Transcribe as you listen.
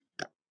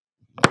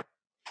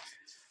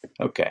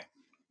Okay,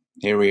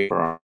 here we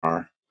are,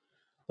 our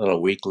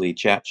little weekly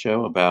chat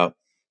show about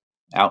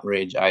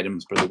outrage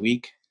items for the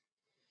week.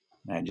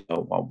 And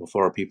well,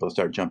 before people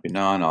start jumping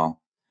on,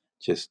 I'll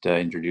just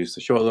introduce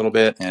the show a little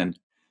bit and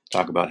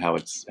talk about how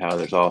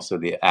there's also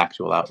the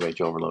actual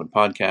Outrage Overload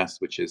podcast,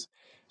 which is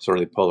sort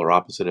of the polar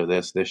opposite of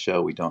this. This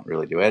show, we don't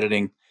really do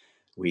editing.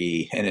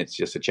 And it's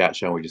just a chat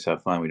show. We just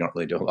have fun. We don't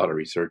really do a lot of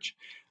research,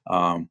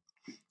 and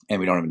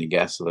we don't have any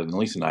guests other than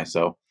Lisa and I.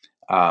 So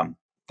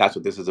that's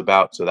what this is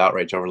about. So the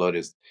Outrage Overload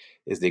is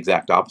the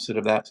exact opposite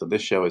of that. So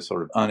this show is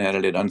sort of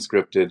unedited,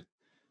 unscripted,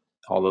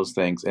 all those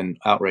things. And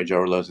Outrage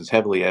Overload is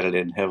heavily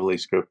edited, heavily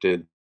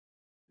scripted,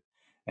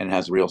 and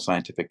has real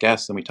scientific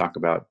guests. And we talk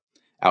about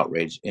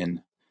outrage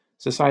in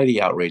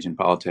society, outrage in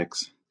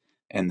politics,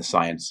 and the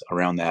science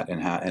around that,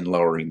 and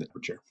lowering the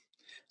temperature.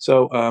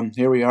 So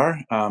here we are.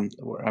 I'm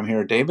here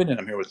with David,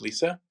 and I'm here with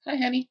Lisa. Hi,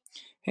 honey.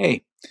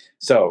 Hey.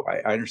 So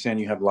I understand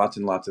you have lots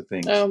and lots of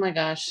things. Oh my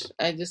gosh.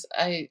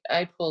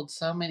 I pulled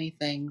so many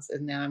things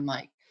and now I'm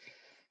like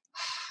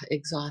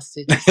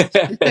exhausted.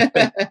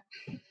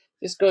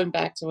 Just going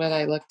back to what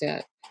I looked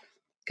at.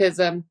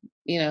 Because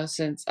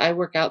since I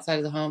work outside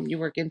of the home, you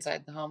work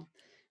inside the home,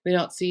 we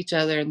don't see each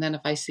other. And then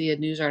if I see a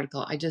news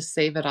article, I just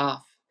save it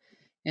off.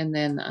 And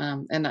then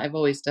and I've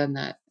always done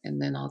that.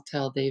 And then I'll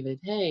tell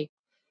David, hey,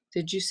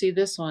 did you see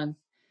this one?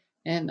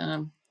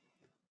 And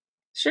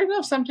sure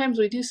enough, sometimes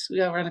we do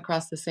run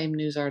across the same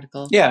news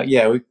article.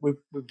 Yeah,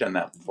 we've done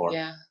that before.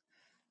 Yeah,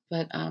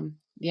 but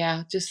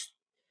just.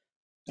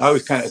 I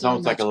always it's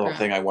almost like a little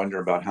thing. I wonder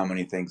about how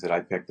many things that I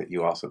picked that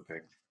you also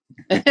picked.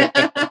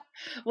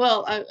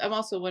 Well, I'm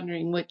also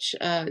wondering which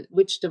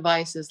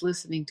device is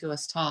listening to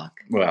us talk.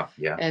 Well,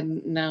 yeah,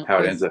 and no, how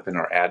it ends up in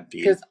our ad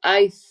feed. Because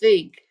I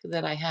think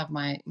that I have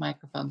my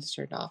microphones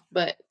turned off,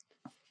 but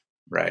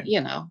right,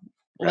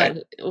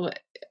 right.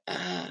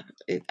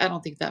 I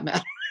don't think that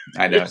matters.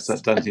 I know it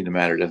doesn't seem to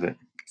matter, does it?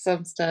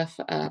 Some stuff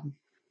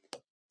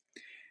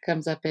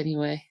comes up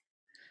anyway.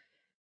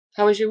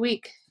 How was your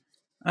week?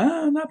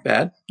 Not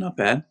bad.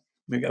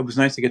 It was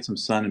nice to get some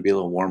sun and be a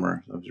little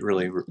warmer. I was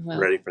really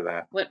ready for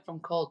that. Went from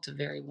cold to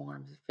very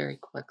warm very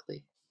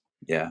quickly.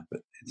 Yeah,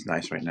 but it's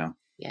nice right now.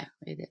 Yeah,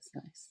 it is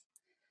nice.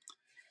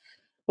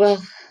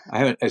 Well,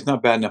 it's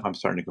not bad enough I'm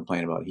starting to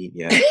complain about heat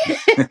yet.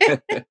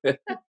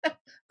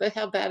 But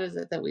how bad is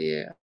it that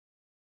we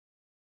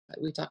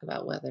talk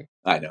about weather?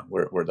 I know.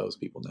 We're those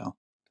people now.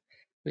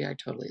 We are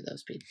totally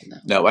those people now.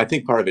 No, I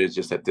think part of it is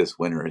just that this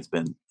winter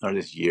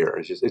this year,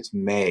 it's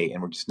May,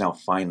 and we're just now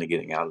finally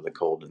getting out of the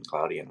cold and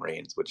cloudy and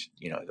rains, which,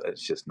 I'm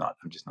just not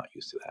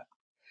used to that.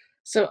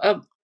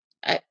 So,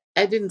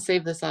 I didn't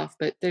save this off,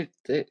 but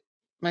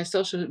my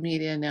social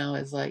media now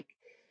is like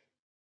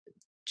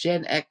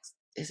Gen X.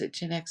 Is it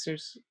Gen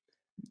Xers?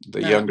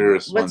 The younger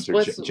ones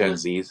are Gen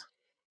Zs.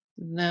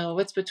 No,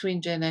 what's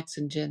between Gen X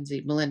and Gen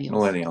Z?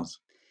 Millennials.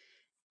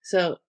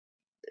 So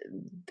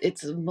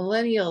it's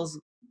millennials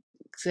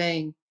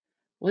saying,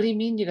 what do you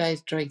mean you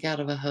guys drank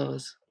out of a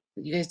hose?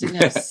 You guys didn't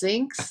have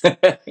sinks?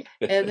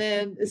 And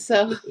then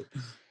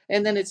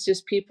it's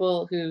just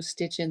people who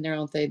stitch in their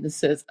own thing that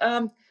says,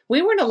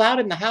 we weren't allowed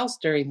in the house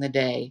during the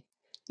day.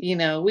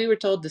 We were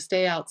told to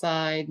stay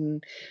outside,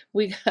 and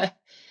we've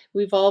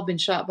all been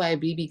shot by a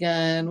BB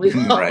gun. We've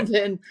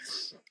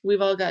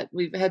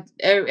had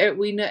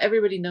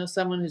everybody knows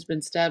someone who's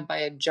been stabbed by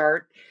a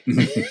jart,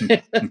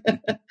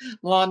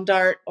 lawn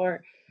dart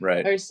or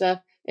stuff.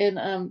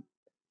 And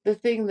the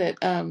thing that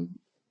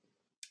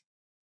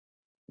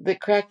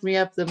cracked me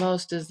up the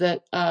most is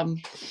that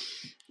and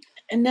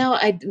now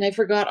I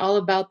forgot all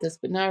about this,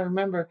 but now I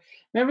remember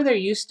there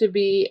used to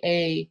be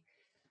a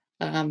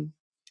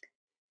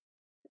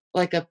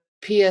like a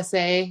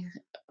PSA,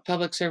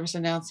 public service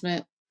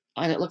announcement,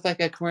 and it looked like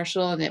a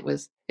commercial, and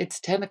it's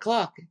 10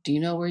 o'clock. Do you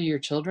know where your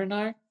children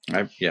are?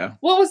 Yeah.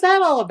 What was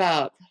that all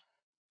about?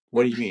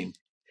 What do you mean?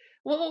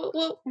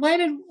 Well, why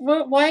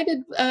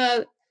did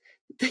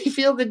they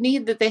feel the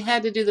need that they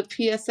had to do the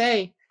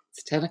PSA?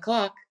 It's 10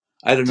 o'clock.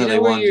 I don't know. Do you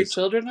know where your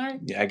children are?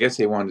 Yeah, I guess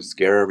they wanted to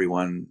scare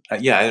everyone. I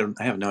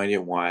have no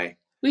idea why.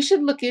 We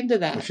should look into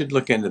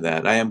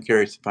that. I am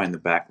curious to find the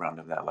background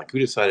of that. Like, who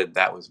decided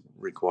that was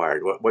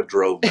required? What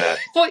drove that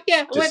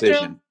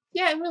decision?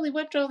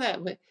 What drove that?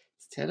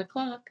 It's 10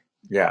 o'clock.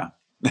 Yeah.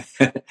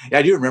 Yeah,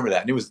 I do remember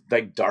that. And it was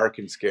like dark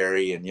and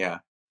scary, and yeah.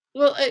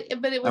 Well,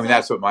 but it was.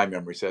 That's what my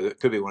memory says. It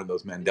could be one of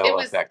those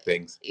Mandela effect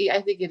things.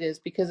 I think it is,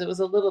 because it was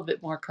a little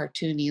bit more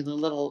cartoony.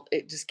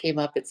 It just came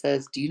up. It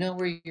says, "Do you know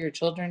where your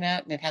children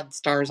at?" And it had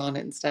stars on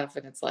it and stuff.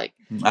 And it's like,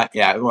 what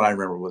I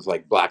remember was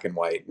like black and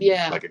white.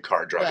 Yeah, like a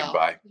car driving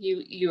by.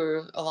 You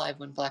were alive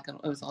when it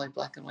was only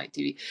black and white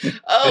TV.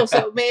 Oh,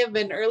 so it may have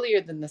been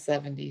earlier than the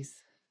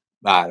 70s.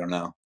 I don't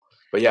know.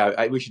 But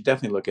yeah, we should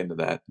definitely look into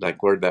that.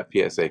 Like, where did that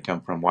PSA come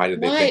from? Why did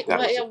they think that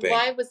was a thing?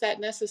 Why was that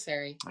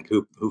necessary? Like,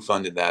 who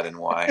funded that and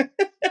why?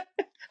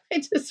 I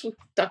just was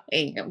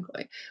dying. I'm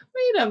going,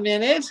 wait a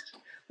minute.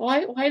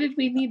 Why did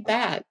we need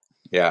that?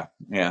 Yeah.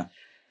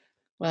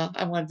 Well,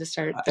 I wanted to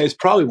start. It's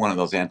probably one of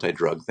those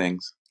anti-drug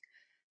things.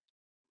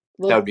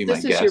 That would be my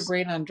This is Your guess.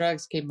 Brain on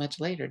Drugs came much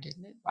later,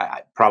 didn't it?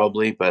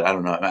 Probably, but I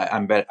don't know.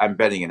 I'm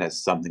betting it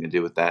has something to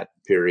do with that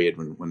period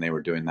when they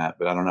were doing that,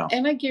 but I don't know.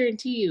 And I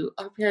guarantee you,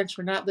 our parents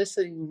were not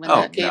listening when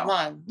Oh, that came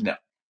on. no.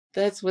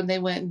 That's when they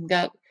went and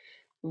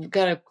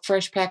got a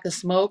fresh pack of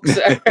smokes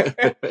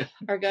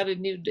or got a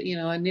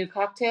new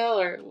cocktail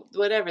or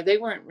whatever. They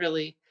weren't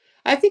really.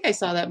 I think I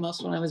saw that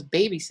most when I was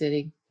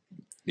babysitting.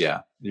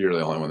 Yeah, you're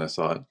the only one that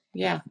saw it.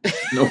 Yeah.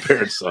 No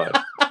parents saw it.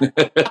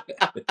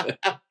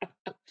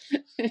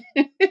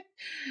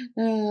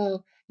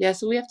 Oh, yeah.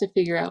 So we have to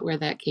figure out where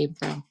that came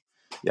from.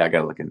 Yeah, I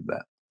got to look into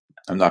that.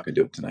 I'm not going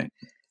to do it tonight.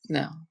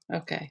 No.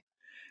 Okay.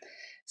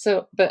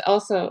 So, but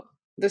also,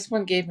 this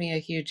one gave me a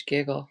huge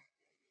giggle.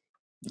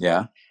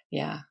 Yeah.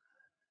 Yeah.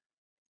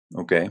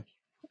 Okay.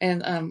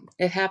 And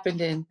it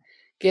happened in,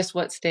 guess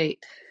what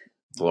state?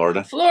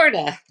 Florida.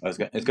 Florida. It's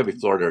going to be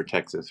Florida or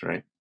Texas,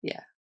 right?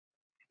 Yeah.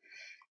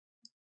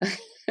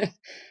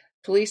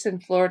 Police in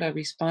Florida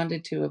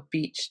responded to a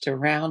beach to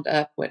round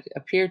up what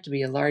appeared to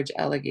be a large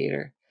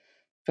alligator,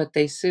 but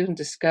they soon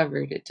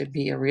discovered it to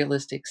be a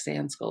realistic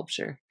sand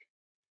sculpture.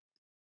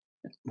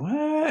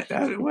 What?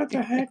 What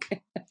the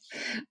heck?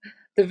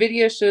 The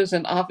video shows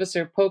an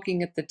officer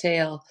poking at the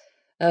tail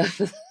of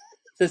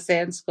the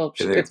sand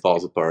sculpture. And then it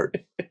falls apart.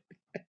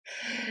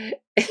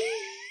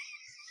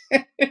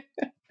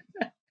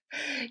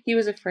 He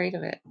was afraid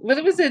of it, but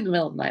it was in the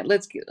middle of the night.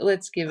 Let's give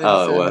it.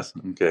 Oh, it was?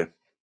 Okay.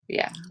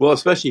 Yeah. Well,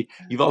 especially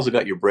you've also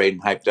got your brain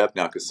hyped up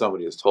now because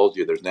somebody has told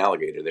you there's an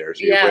alligator there,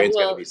 so your brain's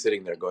going to be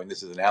sitting there going,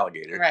 "This is an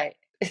alligator." Right.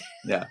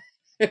 Yeah.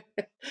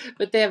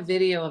 But they have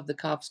video of the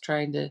cops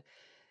trying to,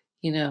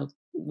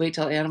 wait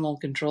till animal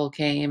control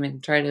came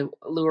and try to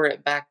lure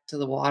it back to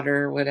the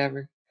water or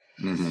whatever.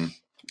 Mm-hmm.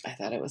 I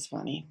thought it was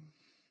funny.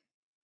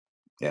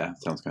 Yeah,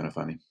 sounds kind of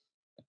funny.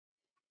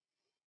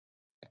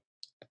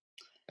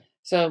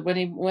 So when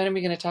are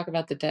we going to talk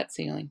about the debt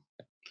ceiling?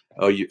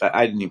 Oh,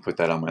 I didn't even put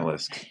that on my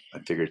list. I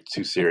figured it's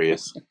too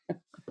serious.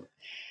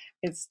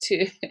 It's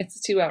too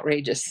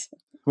outrageous.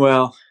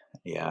 Well,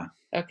 yeah.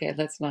 Okay,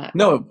 let's not.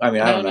 No, I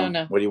mean, I don't know.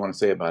 No. What do you want to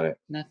say about it?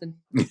 Nothing.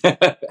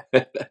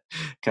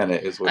 Kind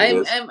of is what it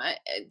is.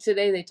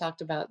 Today they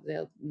talked about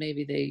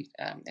maybe they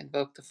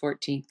invoked the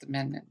 14th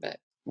Amendment,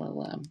 but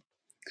we'll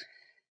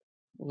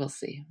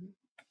see.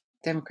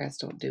 Democrats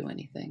don't do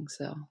anything,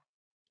 so.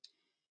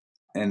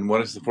 And what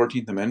does the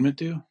 14th Amendment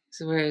do?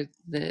 So where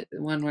the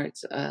one where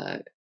it's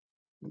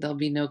there'll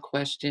be no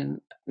question.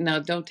 Now,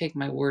 don't take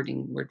my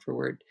wording word for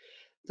word.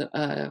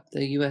 The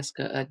U.S.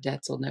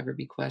 Debts will never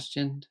be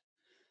questioned.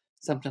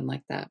 Something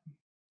like that.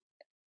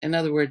 In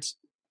other words,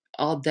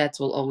 all debts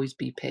will always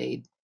be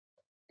paid.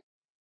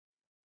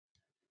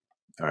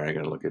 All right, I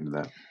got to look into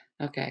that.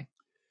 Okay.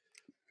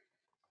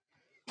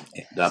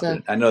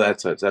 I know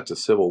that's a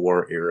Civil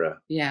War era.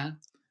 Yeah.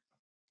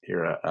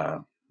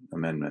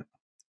 Amendment.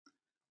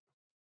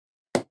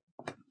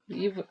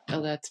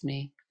 That's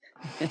me.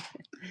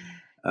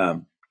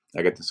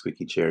 I got the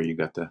squeaky chair. You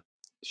got the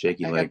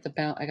shaky leg.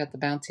 I got the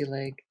bouncy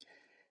leg.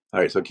 All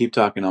right, so keep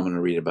talking. I'm going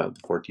to read about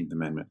the 14th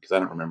Amendment because I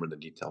don't remember the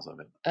details of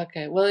it.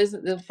 Okay, well,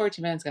 the 14th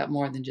Amendment's got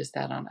more than just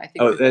that on? I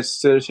think. Oh, that's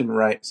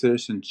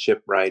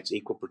citizenship rights,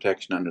 equal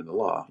protection under the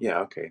law.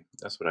 Yeah, okay,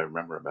 that's what I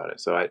remember about it.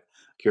 So I'm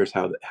curious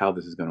how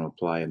this is going to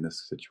apply in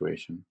this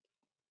situation.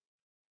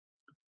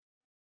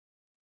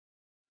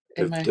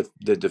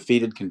 The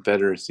defeated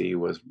Confederacy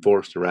was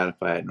forced to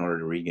ratify it in order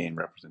to regain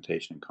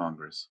representation in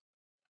Congress.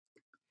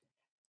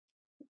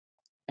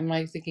 Am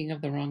I thinking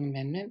of the wrong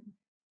amendment?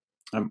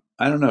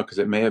 I don't know, because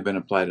it may have been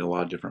applied in a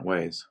lot of different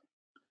ways.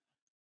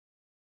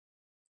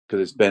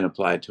 Because it's been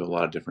applied to a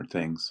lot of different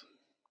things.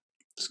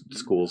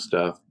 School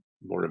stuff,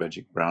 Board of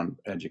Brown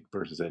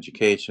versus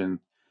Education.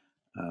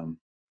 A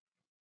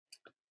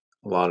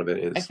lot of it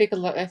is. I think a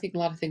lot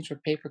of things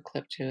were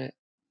paperclipped to it.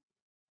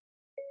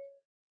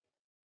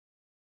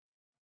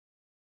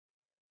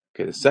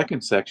 Okay, the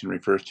second section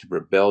refers to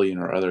rebellion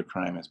or other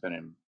crime has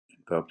been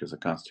invoked as a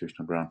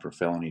constitutional ground for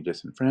felony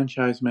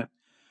disenfranchisement.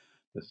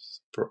 The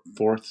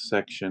fourth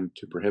section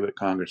to prohibit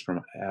Congress from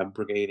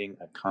abrogating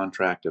a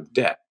contract of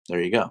debt. There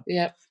you go.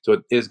 Yep. So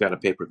it is got a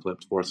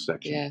paperclipped fourth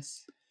section.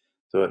 Yes.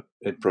 So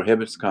it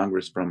prohibits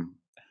Congress from.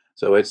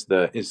 So it's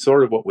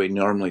sort of what we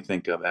normally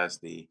think of as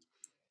the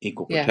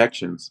Equal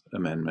Protections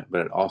Amendment,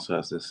 but it also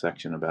has this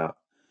section about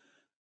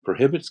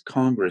prohibits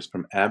Congress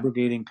from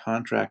abrogating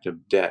contract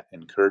of debt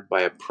incurred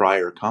by a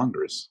prior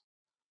Congress.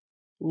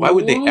 Why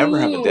would they ever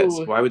have a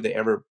debt? Why would they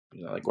ever,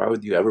 why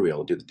would you ever be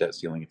able to do the debt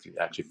ceiling if you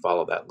actually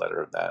follow that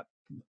letter of that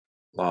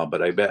law?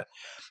 But I bet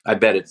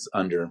it's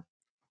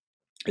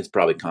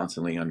probably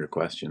constantly under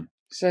question.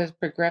 Says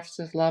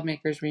progressive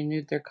lawmakers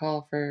renewed their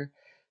call for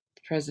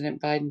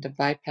President Biden to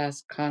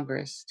bypass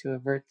Congress to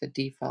avert the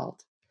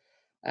default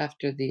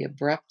after the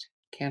abrupt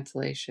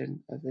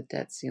cancellation of the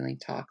debt ceiling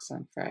talks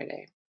on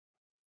Friday.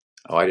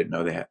 Oh, I didn't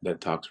know that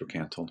talks were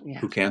canceled. Yeah.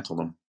 Who canceled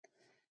them?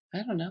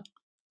 I don't know.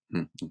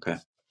 Okay.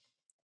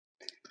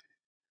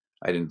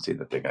 I didn't see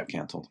that they got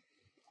canceled.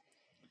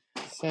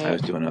 So I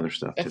was doing other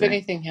stuff if today.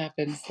 anything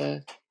happens,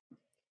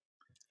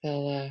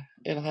 it'll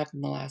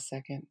happen the last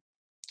second.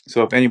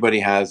 So if anybody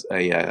has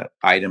a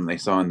item they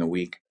saw in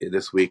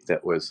this week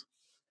that was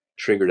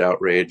triggered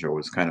outrage or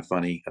was kind of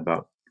funny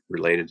about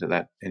related to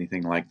that,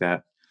 anything like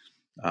that,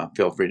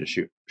 feel free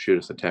to shoot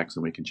us a text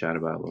and we can chat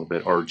about it a little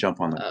bit, or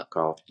jump on the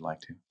call if you'd like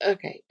to.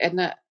 Okay,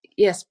 and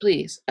yes,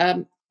 please.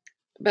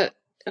 But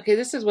okay,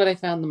 this is what I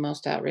found the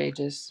most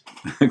outrageous.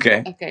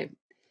 Okay. Okay,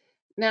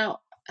 now,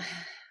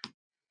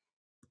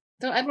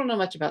 I don't know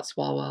much about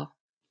Swalwell.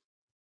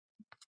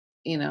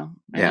 I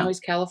know he's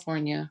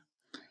California.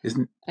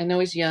 I know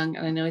he's young,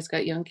 and I know he's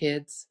got young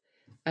kids.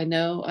 I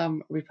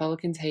know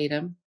Republicans hate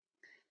him.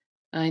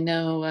 I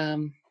know.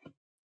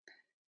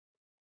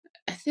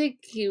 I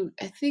think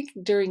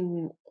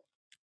during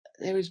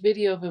there was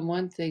video of him.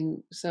 One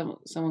thing,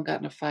 someone got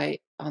in a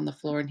fight on the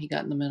floor, and he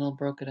got in the middle,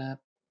 broke it up.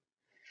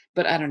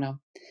 But I don't know.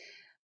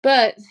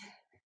 But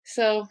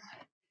so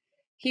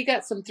he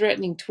got some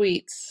threatening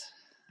tweets.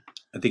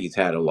 I think he's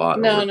had a lot.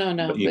 No.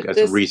 But you got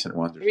some recent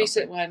ones.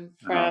 Recent one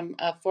from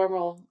a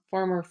former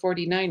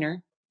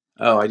 49er.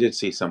 Oh, I did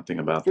see something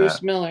about Bruce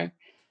that. Miller.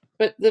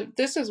 But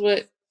this is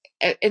what,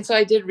 and so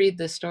I did read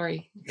this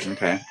story.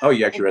 Okay. Oh,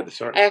 you actually read the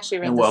story? I actually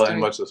read the story.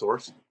 And what's the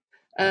source?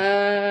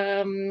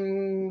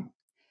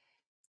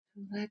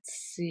 Let's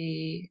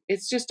see.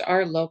 It's just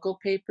our local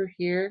paper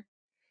here.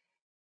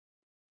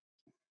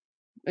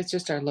 It's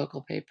just our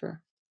local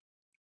paper.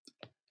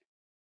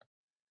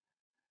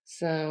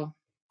 So.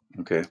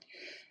 Okay.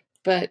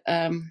 But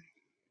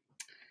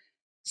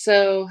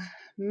so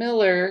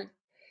Miller,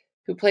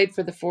 who played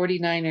for the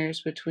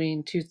 49ers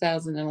between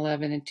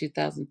 2011 and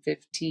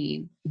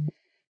 2015,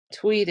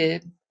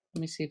 tweeted.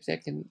 Let me see if I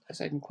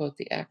can quote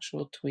the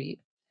actual tweet.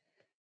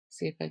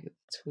 See if I get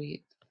the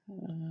tweet.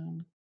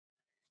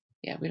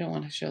 Yeah, we don't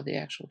want to show the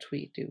actual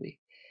tweet, do we?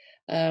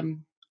 Well, I don't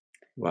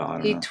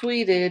know. He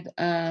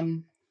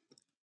tweeted.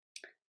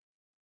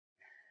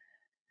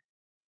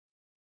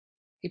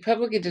 He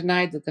publicly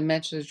denied that the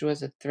message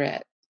was a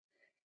threat.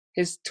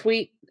 His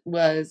tweet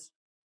was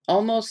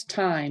almost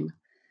time,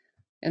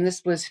 and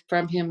this was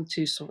from him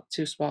to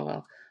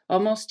Swalwell.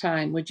 Almost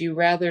time. Would you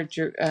rather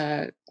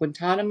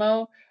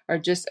Guantanamo or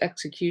just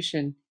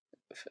execution?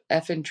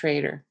 Effing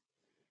traitor.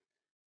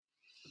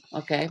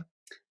 Okay.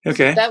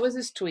 Okay. So that was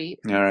his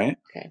tweet. All right.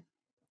 Okay.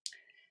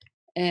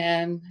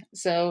 And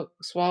so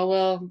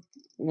Swalwell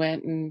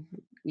went and,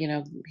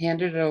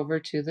 handed it over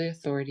to the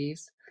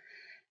authorities.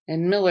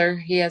 And Miller,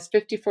 he has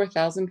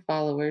 54,000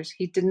 followers.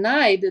 He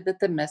denied that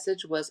the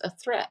message was a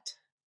threat.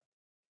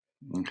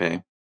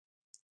 Okay.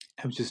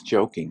 I was just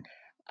joking.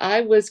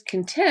 I was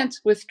content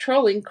with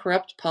trolling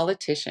corrupt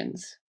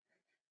politicians.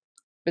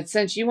 But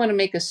since you want to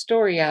make a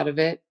story out of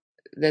it,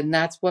 then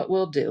that's what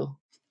we'll do.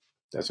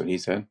 That's what he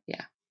said?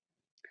 Yeah.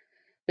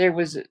 There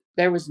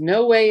was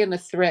no way in a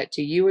threat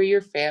to you or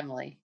your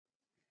family.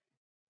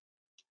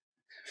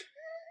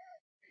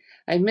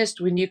 I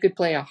missed when you could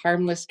play a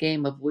harmless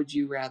game of Would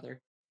You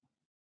Rather.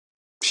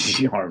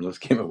 Harmless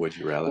game of Would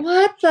You Rather.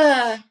 What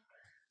the?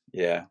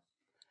 Yeah.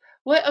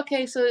 What?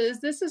 Okay, so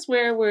this is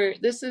where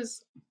this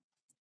is.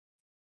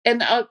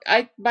 And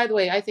I by the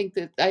way, I think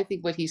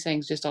what he's saying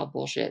is just all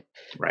bullshit.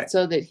 Right.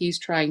 So that he's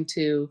trying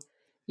to,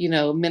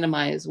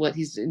 minimize what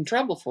he's in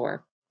trouble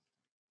for.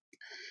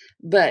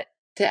 But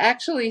to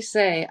actually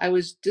say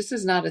this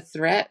is not a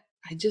threat.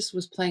 I just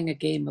was playing a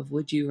game of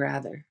Would You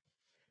Rather.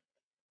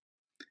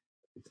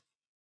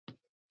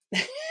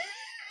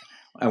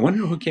 I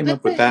wonder who came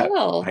up with that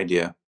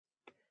idea.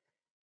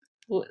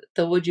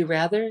 The Would You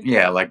Rather?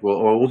 Yeah,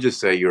 we'll just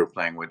say you were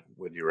playing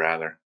Would You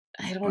Rather.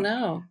 I don't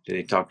know. Did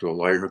he talk to a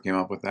lawyer who came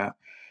up with that?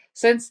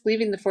 Since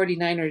leaving the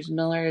 49ers,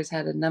 Miller has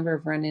had a number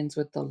of run-ins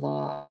with the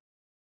law.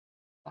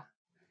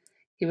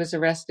 He was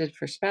arrested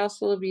for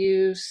spousal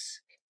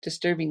abuse,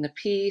 disturbing the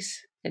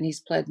peace, and he's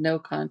pled no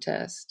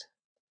contest.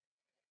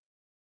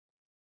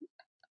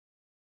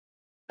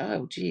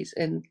 Oh, geez.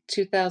 In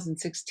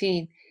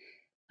 2016,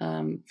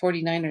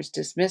 49ers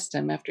dismissed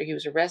him after he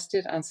was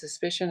arrested on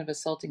suspicion of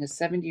assaulting a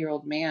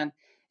 70-year-old man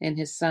and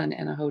his son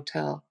in a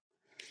hotel.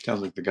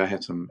 Sounds like the guy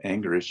had some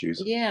anger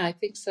issues. Yeah, I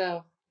think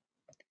so.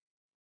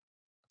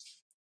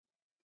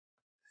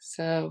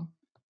 So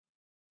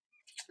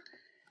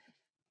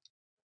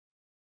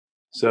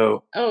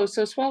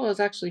Swalwell is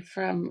actually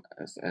from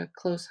a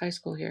close high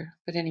school here.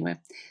 But anyway,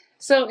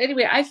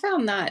 I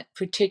found that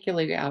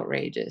particularly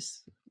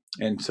outrageous.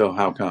 And so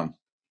how come?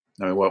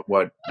 I mean, what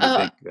do you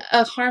think?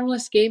 A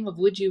harmless game of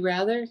Would You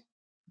Rather?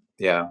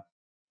 Yeah.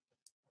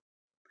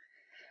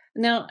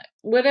 Now,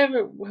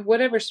 whatever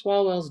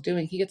Swalwell's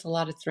doing, he gets a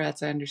lot of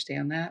threats. I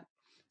understand that.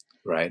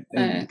 Right.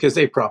 Because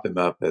they prop him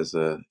up as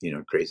a,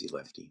 crazy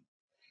lefty.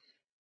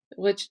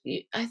 Which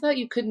I thought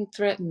you couldn't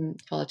threaten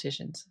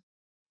politicians.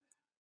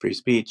 Free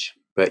speech.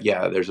 But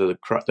yeah, there's a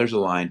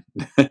line.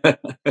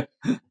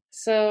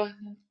 So,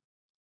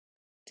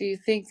 do you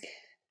think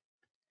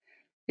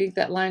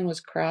that line was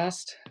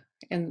crossed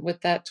and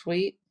with that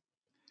tweet?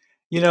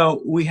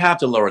 We have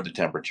to lower the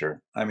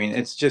temperature. I mean,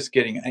 it's just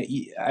getting,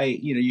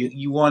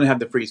 you want to have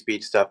the free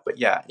speech stuff, but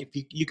yeah, if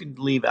you can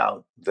leave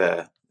out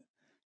the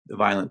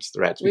violence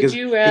threats. Would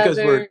you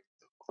rather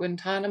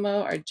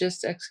Guantanamo or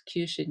just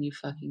execution, you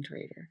fucking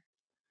traitor.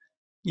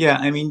 Yeah,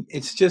 I mean,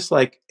 it's just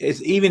like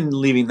it's even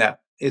leaving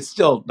that. It's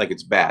still like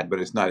it's bad, but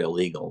it's not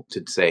illegal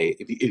to say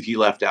if you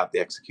left out the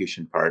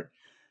execution part,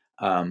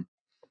 um,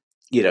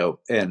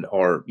 and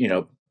or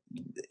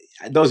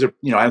those are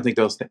I don't think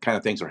those kind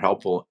of things are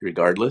helpful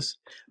regardless,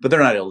 but they're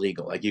not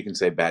illegal. Like you can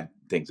say bad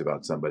things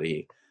about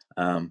somebody,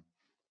 um,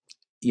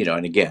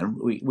 and again,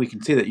 we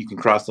can see that you can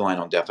cross the line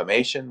on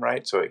defamation,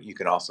 right? So you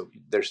can also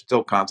there's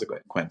still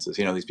consequences.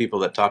 These people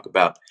that talk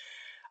about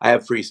I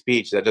have free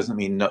speech. That doesn't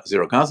mean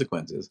zero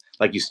consequences.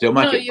 Like you still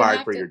might No, get you fired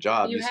have for to. your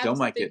job. You You have still to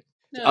might think. get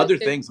No, other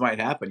things might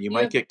happen. You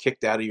might get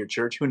kicked out of your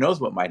church. Who knows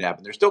what might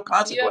happen? There's still you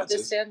have to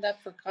consequences. stand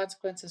up for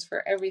consequences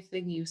for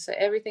everything you say.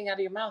 Everything out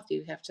of your mouth,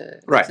 you have to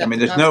Right. I accept mean,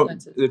 the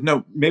consequences. there's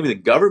no, maybe the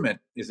government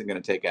isn't going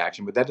to take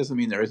action, but that doesn't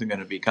mean there isn't going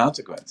to be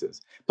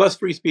consequences. Plus,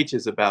 free speech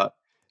is about,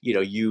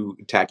 you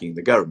attacking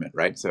the government,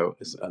 right? So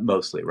it's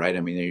mostly, right? I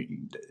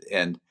mean,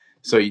 and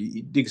so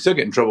you can still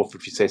get in trouble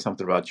if you say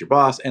something about your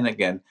boss. And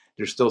again,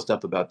 there's still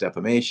stuff about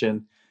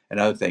defamation and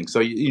other things.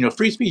 So,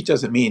 free speech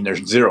doesn't mean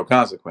there's zero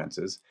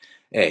consequences,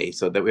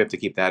 so that we have to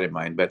keep that in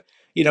mind. But,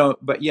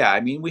 but yeah,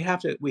 I mean, we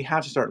have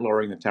to start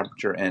lowering the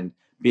temperature and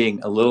being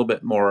a little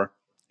bit more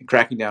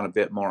cracking down a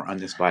bit more on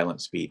this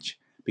violent speech,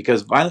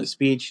 because violent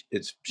speech,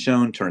 it's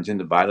shown, turns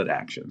into violent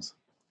actions.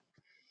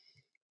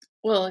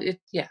 Well,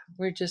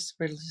 we're just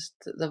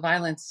the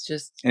violence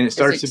just and it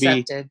starts is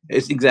accepted.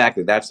 It's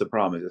exactly, that's the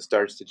problem, is it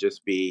starts to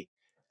just be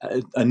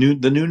the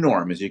new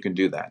norm is you can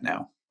do that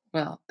now.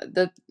 Well,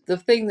 the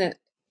thing that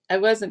I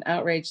wasn't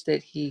outraged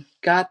that he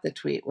got the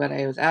tweet. What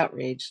I was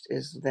outraged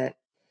is that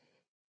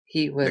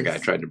the guy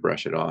tried to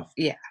brush it off.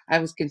 Yeah, I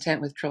was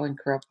content with trolling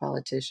corrupt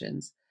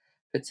politicians,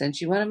 but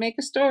since you want to make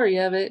a story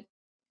of it,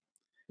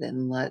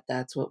 then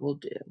that's what we'll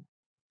do.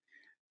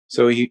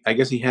 So I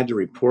guess he had to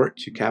report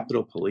to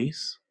Capitol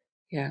Police.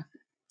 Yeah.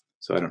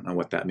 So I don't know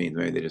what that means.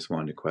 Maybe they just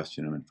wanted to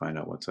question him and find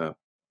out what's up.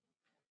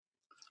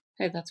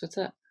 Hey, that's what's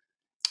up.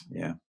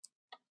 Yeah.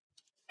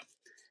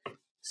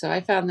 So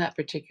I found that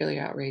particularly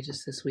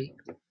outrageous this week.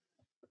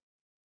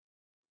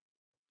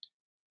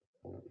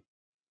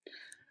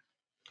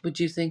 Would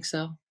you think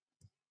so?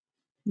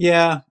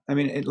 Yeah, I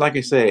mean, like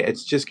I say,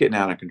 it's just getting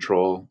out of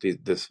control.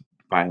 This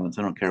violence.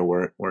 I don't care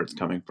where it's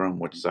coming from,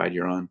 which side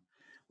you're on.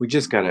 We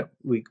just gotta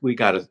we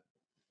gotta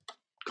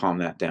calm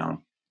that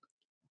down.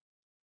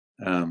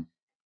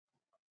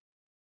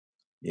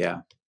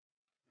 Yeah,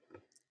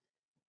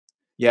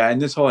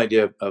 and this whole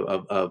idea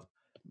of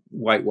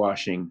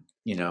whitewashing,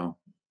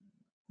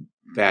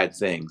 bad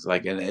things,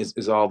 like, and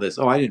is all this.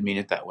 Oh, I didn't mean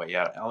it that way.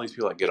 Yeah, all these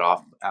people that get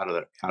out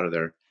of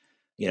their,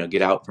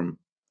 get out from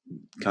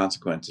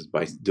consequences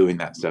by doing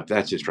that stuff.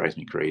 That just drives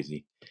me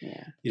crazy.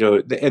 Yeah.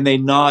 And they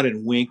nod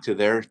and wink to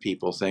their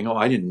people, saying, "Oh,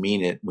 I didn't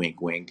mean it."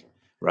 Wink, wink.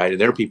 Right?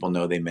 And their people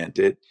know they meant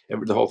it.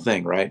 The whole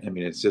thing, right? I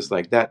mean, it's just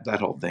like that. That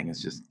whole thing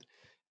is just,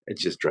 it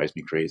just drives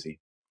me crazy.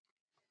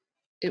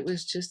 It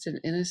was just an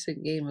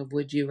innocent game of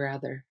would you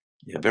rather.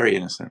 Yeah, very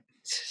innocent.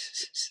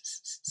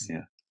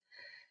 Yeah.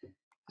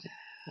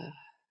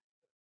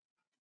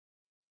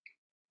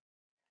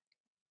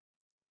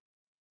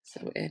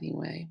 So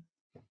anyway,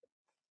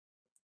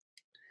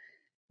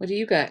 what do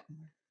you got?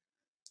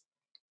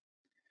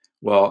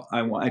 Well,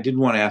 I did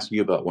want to ask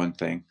you about one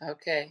thing.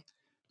 Okay.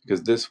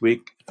 Because this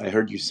week I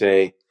heard you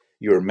say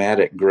you were mad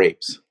at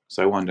grapes.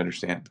 So I wanted to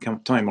understand.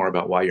 Tell me more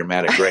about why you're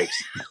mad at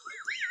grapes.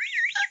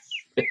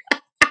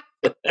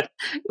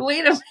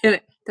 Wait a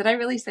minute. Did I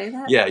really say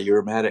that? Yeah, you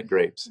were mad at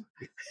grapes.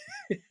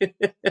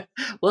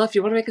 Well, if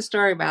you want to make a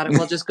story about it,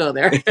 we'll just go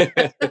there.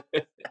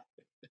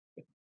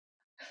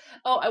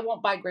 Oh, I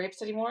won't buy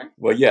grapes anymore?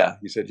 Well, yeah,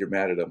 you said you're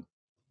mad at them.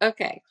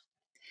 Okay.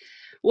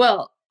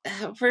 Well,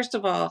 first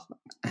of all,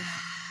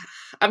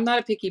 I'm not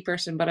a picky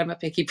person, but I'm a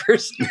picky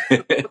person.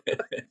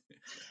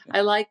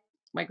 I like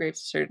my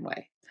grapes a certain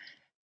way.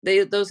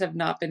 Those have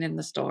not been in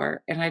the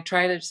store, and I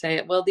try to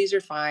say, well, these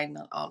are fine.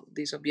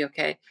 These will be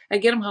okay. I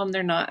get them home,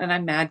 they're not, and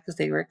I'm mad because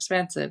they were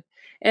expensive.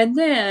 And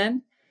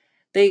then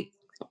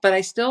but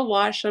I still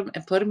wash them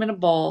and put them in a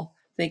bowl,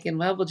 thinking,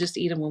 well, we'll just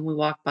eat them when we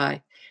walk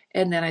by.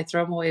 And then I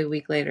throw them away a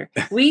week later.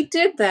 We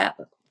did that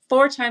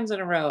 4 times in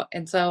a row,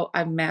 and so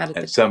I'm mad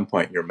at some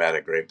point. You're mad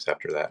at grapes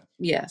after that.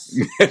 Yes.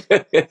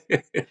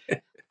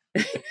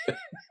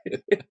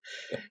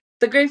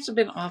 The grapes have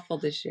been awful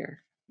this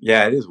year.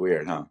 Yeah, it is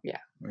weird, huh? Yeah.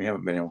 We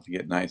haven't been able to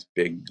get nice,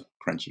 big,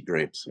 crunchy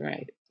grapes.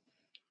 Right.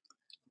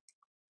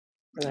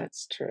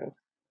 That's true.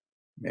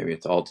 Maybe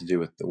it's all to do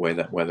with the way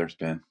that weather's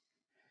been.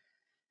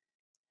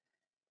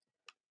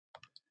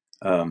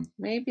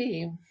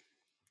 Maybe.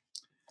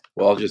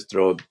 Well, I'll just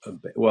throw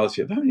well, if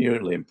you have any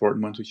really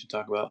important ones we should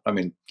talk about. I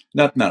mean,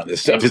 none of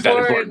this stuff is that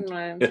important.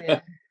 Ones, yeah.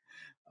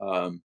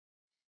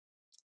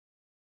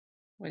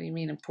 What do you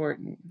mean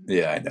important?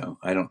 Yeah, I know.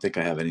 I don't think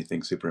I have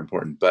anything super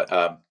important, but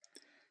I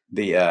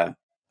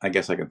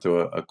guess I can throw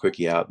a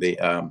quickie out.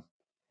 I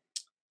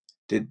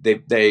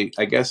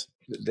guess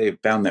they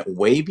found that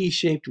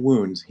wavy-shaped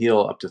wounds heal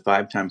up to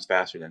 5 times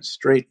faster than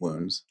straight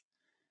wounds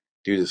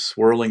due to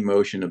swirling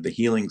motion of the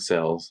healing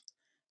cells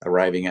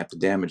arriving at the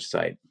damaged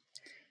site.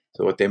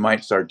 So what they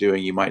might start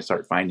doing, you might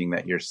start finding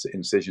that your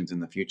incisions in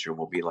the future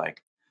will be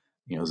like,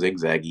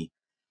 zigzaggy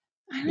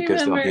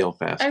because they'll heal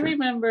faster. I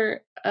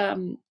remember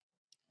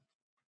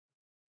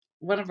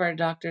one of our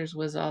doctors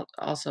was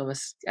also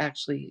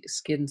actually a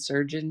skin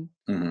surgeon,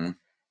 and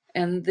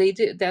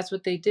that's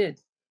what they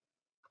did.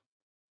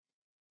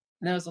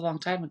 And that was a long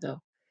time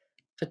ago.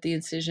 But the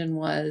incision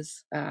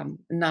was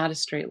not a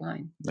straight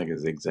line, like a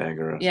zigzag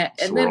or a and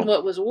swirl. then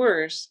what was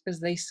worse is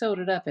they sewed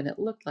it up and it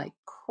looked like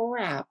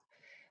crap.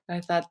 And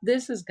I thought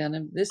this is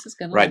gonna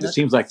right. It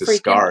seems like the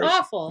scar is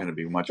going to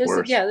be much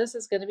worse. This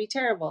is going to be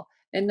terrible.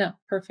 And no,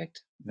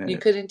 perfect. And you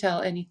couldn't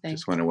tell anything.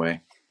 Just went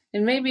away.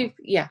 And maybe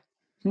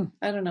I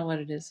don't know what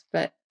it is,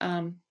 but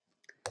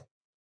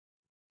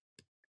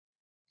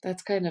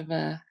that's kind of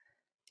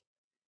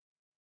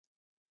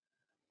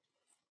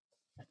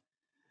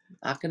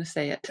not going to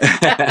say it.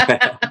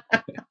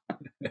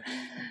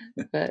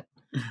 But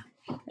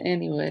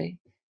anyway.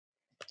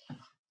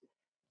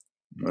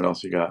 What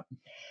else you got?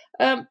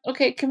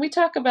 Okay, can we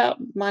talk about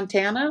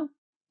Montana?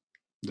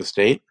 The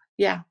state?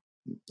 Yeah.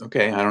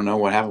 Okay, I don't know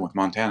what happened with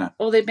Montana.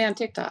 Oh, they banned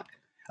TikTok.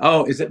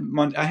 Oh, is it?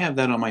 I have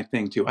that on my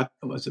thing too.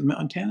 Was it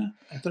Montana?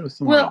 I thought it was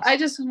somewhere else. I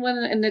just went,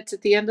 and it's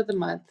at the end of the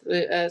month.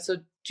 So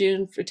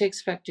June, it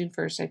takes effect June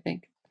 1st, I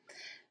think.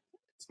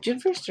 June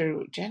 1st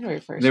or January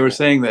 1st. They were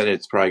saying that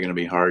it's probably going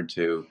to be hard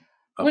to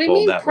uphold. What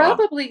do you mean?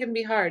 Probably going to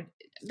be hard.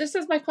 This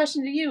is my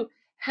question to you.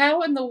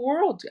 How in the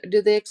world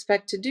do they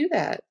expect to do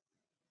that?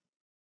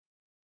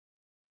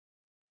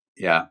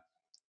 Yeah.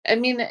 I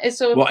mean,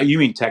 so. Well, you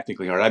mean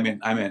technically hard?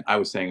 I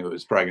was saying it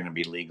was probably going to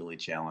be legally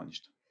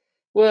challenged.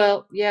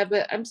 Well, yeah,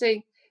 but I'm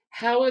saying,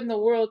 how in the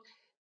world?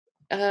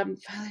 How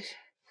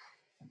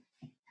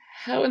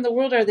in the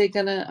world are they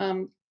going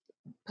to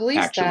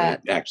police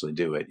that? Actually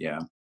do it? Yeah.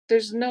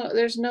 There's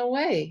no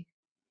way.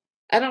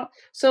 I don't.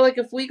 So like,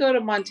 if we go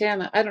to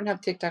Montana, I don't have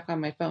TikTok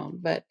on my phone,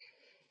 but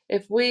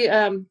if we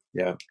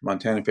yeah,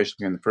 Montana officials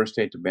became the first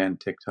state to ban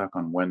TikTok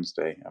on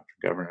Wednesday after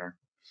governor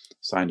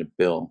signed a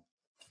bill.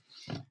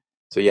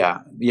 So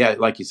yeah,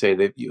 like you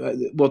say,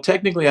 well,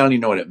 technically, I don't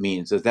even know what it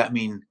means. Does that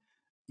mean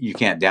you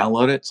can't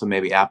download it? So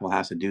maybe Apple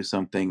has to do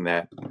something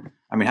that,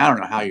 I don't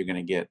know how you're going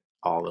to get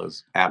all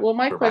those app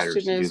providers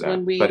to do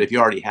that. But if you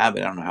already have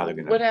it, I don't know how they're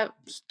going to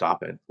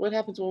stop it. What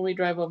happens when we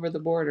drive over the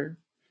border?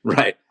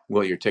 Right.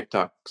 Will your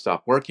TikTok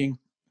stop working?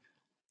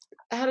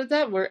 How did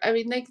that work?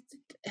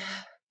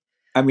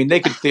 They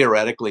could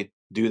theoretically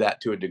do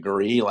that to a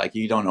degree. Like,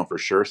 you don't know for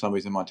sure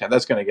somebody's in Montana.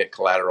 That's going to get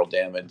collateral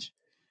damage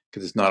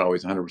because it's not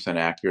always 100%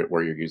 accurate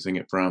where you're using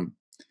it from.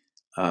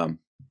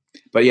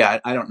 But yeah,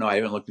 I don't know. I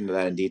haven't looked into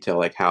that in detail,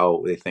 like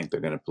how they think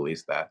they're going to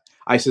police that.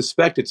 I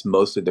suspect it's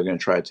mostly they're going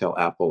to try to tell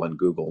Apple and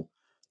Google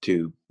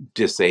to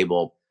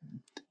disable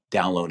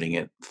downloading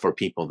it for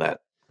people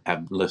that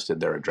have listed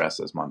their address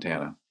as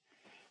Montana.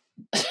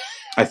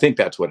 I think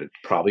that's what it's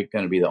probably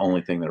going to be. The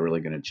only thing they're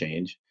really going to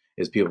change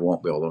is people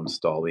won't be able to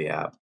install the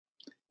app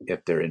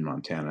if they're in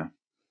Montana.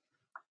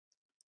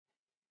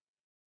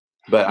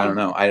 But I don't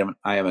know.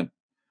 I haven't.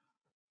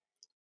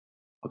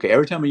 Okay,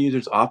 every time a user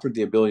is offered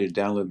the ability to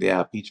download the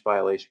app, each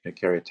violation can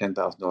carry a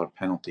 $10,000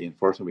 penalty.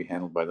 Enforcement will be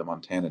handled by the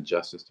Montana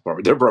Justice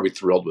Department. They're probably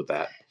thrilled with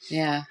that.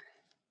 Yeah.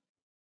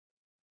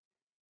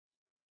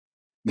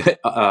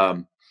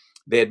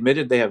 They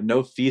admitted they have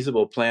no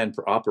feasible plan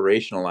for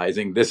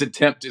operationalizing this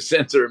attempt to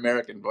censor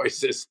American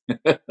voices.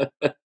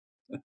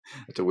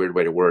 That's a weird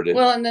way to word it.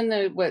 Well, and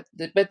then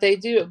but they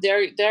do.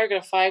 They're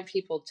going to fine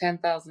people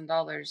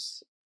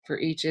 $10,000 for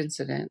each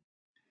incident.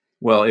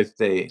 Well, if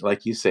they,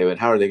 like you say, but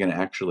how are they going to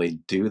actually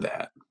do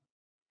that?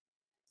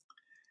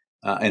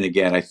 And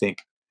again, I think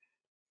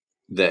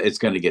that it's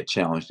going to get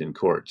challenged in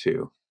court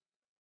too.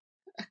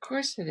 Of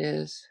course it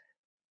is.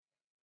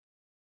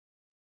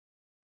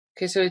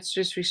 Okay, so it's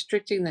just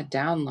restricting the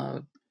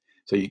download.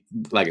 So you,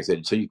 like I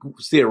said, so you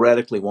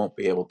theoretically won't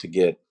be able to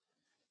get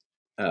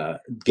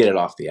it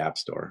off the App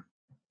Store.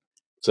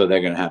 So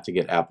they're going to have to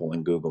get Apple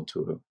and Google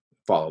to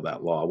follow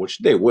that law, which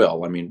they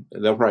will.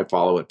 They'll probably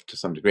follow it to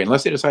some degree,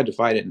 unless they decide to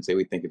fight it and say,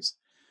 we think it's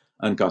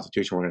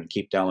unconstitutional. We're going to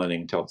keep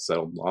downloading until it's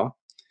settled law.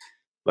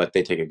 But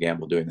they take a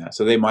gamble doing that.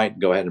 So they might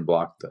go ahead and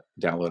block the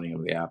downloading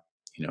of the app,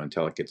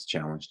 until it gets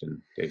challenged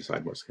and they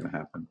decide what's going to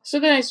happen. So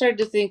then I started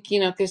to think,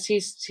 because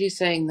he's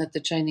saying that the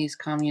Chinese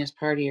Communist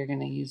Party are going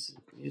to use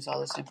all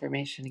this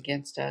information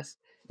against us.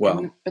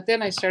 Well, but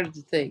then I started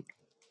to think,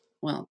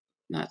 well,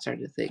 not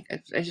started to think.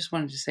 I just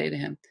wanted to say to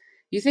him,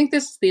 you think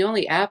this is the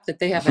only app that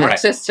they have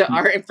access to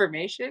our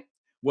information?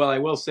 Well, I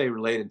will say,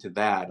 related to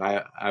that,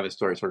 I have a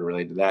story sort of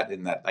related to that,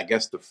 in that I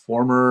guess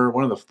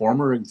one of the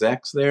former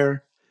execs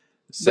there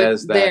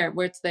says that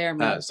where it's there.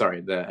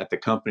 At the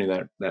company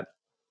that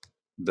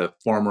the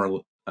former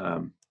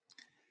company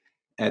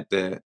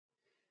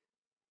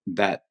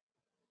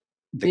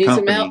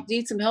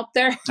need some help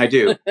there. I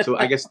do. So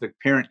I guess the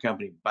parent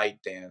company,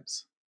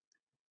 ByteDance,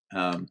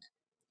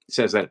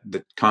 says that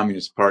the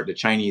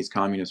Chinese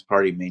Communist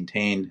Party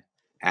maintained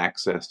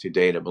access to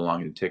data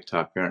belonging to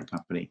TikTok parent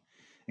company,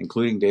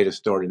 including data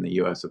stored in the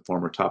U.S. A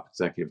former top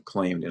executive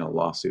claimed in a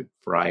lawsuit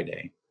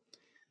Friday.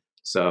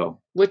 So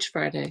which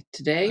Friday?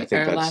 Today I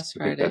think or last I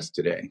think Friday? that's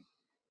today.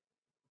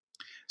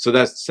 So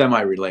that's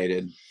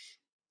semi-related.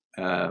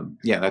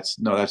 Yeah, that's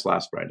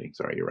last Friday.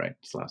 Sorry, you're right.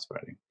 It's last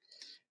Friday.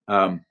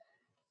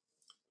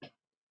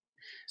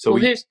 So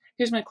well,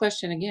 here's my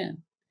question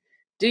again.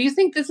 Do you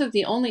think this is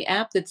the only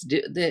app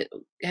that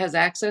has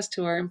access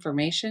to our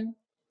information?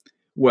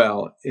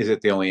 well, is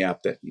it the only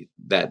app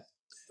that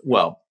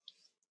well,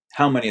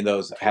 how many of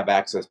those have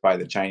access by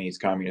the Chinese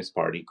Communist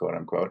Party, quote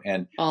unquote,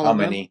 and All how of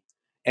them. many?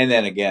 And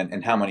then again,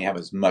 and how many have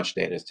as much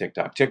data as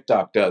TikTok?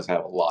 TikTok does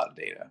have a lot of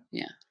data.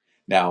 Yeah.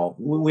 Now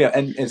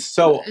and it's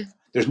so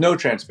there's no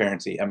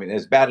transparency. I mean,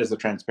 as bad as the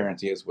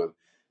transparency is with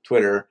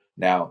Twitter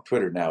now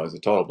is a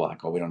total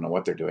black hole. We don't know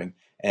what they're doing,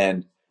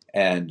 and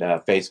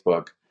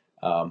Facebook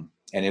and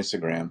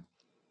Instagram.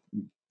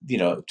 You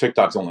know,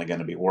 TikTok's only going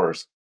to be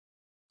worse,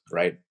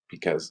 right?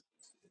 Because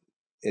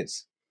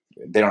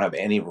they don't have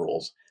any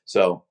rules.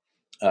 So,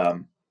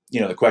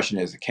 you know, the question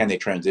is, can they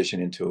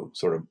transition into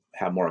sort of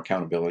have more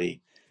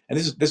accountability? And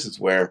this is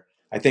where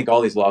I think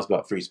all these laws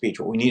about free speech.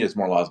 What we need is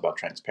more laws about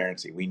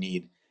transparency. We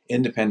need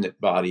independent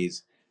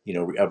bodies, you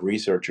know, of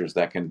researchers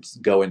that can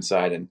go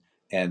inside and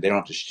they don't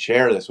have to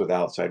share this with the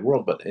outside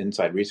world, but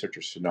inside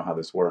researchers should know how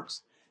this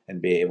works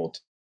and be able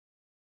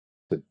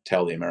to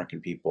tell the American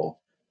people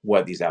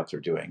what these apps are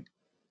doing,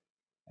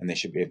 and they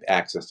should have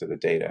access to the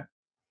data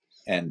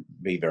and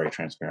be very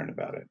transparent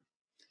about it.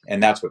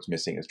 And that's what's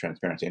missing is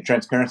transparency. And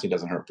transparency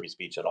doesn't hurt free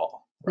speech at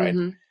all, right?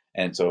 Mm-hmm.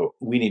 And so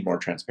we need more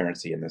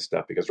transparency in this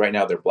stuff because right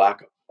now they're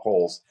black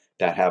holes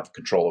that have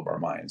control of our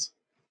minds,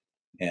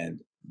 and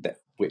that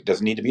it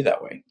doesn't need to be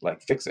that way.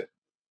 Like, fix it.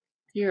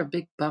 You're a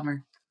big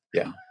bummer.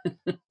 Yeah.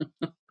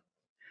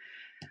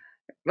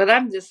 But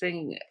I'm just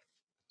saying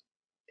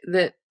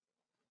that,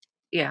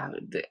 yeah,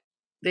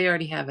 they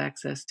already have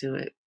access to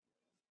it.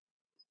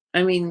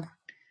 I mean,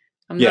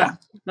 I'm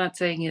not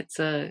saying it's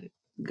a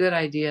good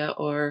idea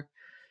or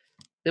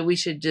that we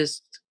should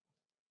just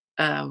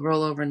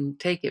roll over and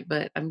take it,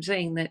 but I'm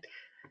saying that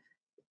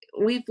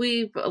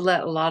we've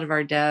let a lot of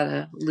our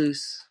data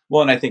loose.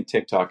 Well, and I think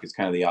TikTok is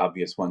kind of the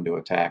obvious one to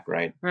attack,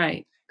 right?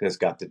 Right. Because it's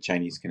got the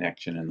Chinese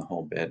connection and the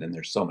whole bit, and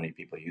there's so many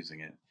people using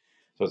it.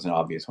 So it's an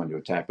obvious one to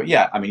attack. But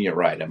yeah, I mean, you're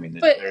right. I mean,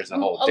 there's a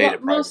whole data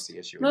privacy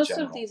issue in general. Most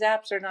of these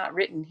apps are not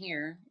written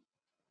here,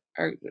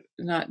 are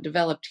not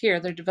developed here.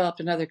 They're developed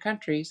in other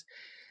countries.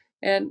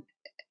 And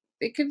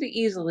it could be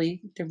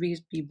easily to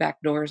be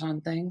backdoors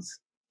on things.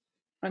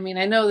 I mean,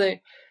 I know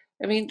that.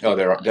 I mean,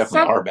 there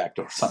definitely are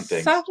backdoors on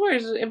things. Software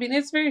is. I mean,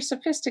 it's very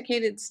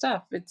sophisticated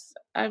stuff.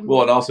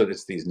 Well, and also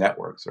it's these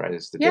networks, right?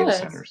 It's the data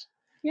centers,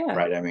 yeah.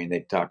 Right. I mean,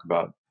 they talk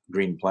about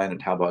Green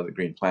Planet. How about the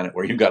Green Planet,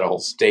 where you've got a whole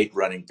state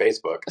running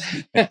Facebook,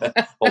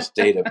 whole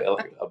state of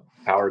a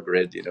power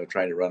grid, you know,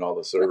 trying to run all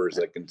the servers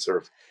that can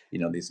serve, you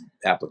know, these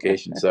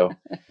applications. So,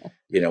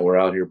 you know, we're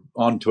out here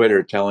on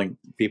Twitter telling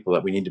people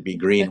that we need to be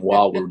green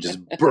while we're just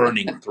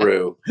burning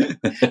through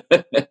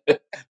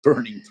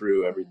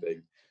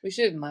everything. We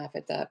shouldn't laugh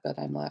at that, but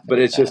I'm laughing. But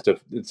it's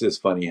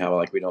just funny how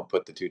like we don't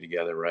put the two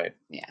together, right?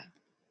 Yeah.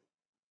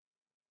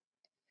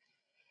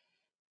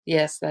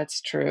 Yes,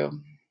 that's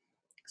true.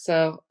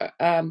 So, but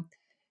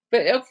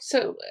okay,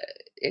 so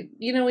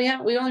you know, we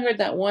only heard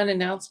that one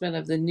announcement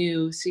of the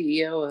new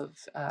CEO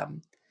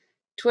of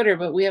Twitter,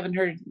 but we haven't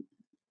heard.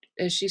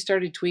 Has she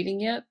started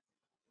tweeting yet?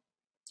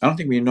 I don't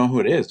think we know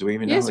who it is. Do we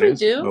even know who it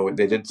is? Yes, we do. Oh,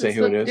 they did say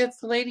who it is? It's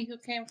the lady who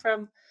came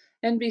from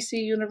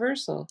NBC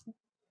Universal.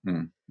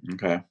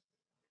 Okay.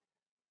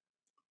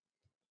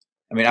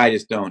 I mean, I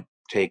just don't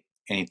take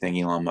anything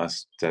Elon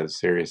Musk says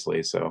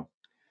seriously, so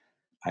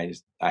I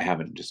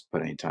haven't just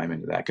put any time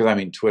into that because I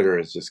mean, Twitter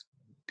is just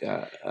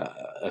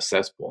a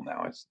cesspool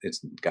now. It's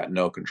got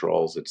no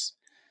controls.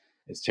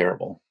 It's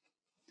terrible,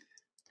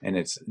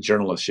 and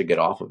journalists should get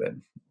off of it.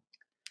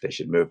 They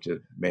should move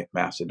to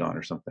Mastodon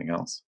or something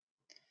else.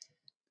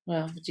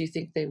 Well, do you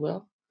think they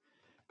will?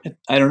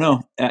 I don't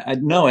know.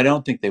 No, I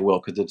don't think they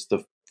will because it's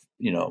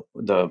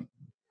the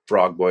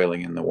frog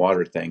boiling in the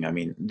water thing. I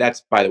mean,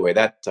 by the way,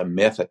 that's a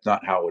myth. That's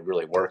not how it would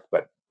really work,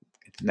 but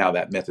now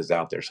that myth is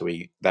out there. So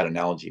that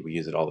analogy, we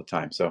use it all the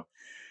time. So,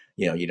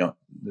 you know,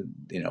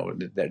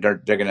 they're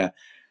going to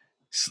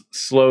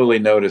slowly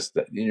notice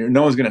that, you know,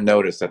 no one's going to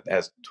notice that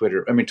as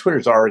Twitter. I mean,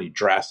 Twitter's already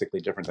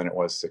drastically different than it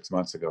was 6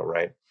 months ago,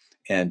 right?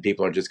 And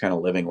people are just kind of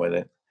living with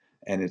it,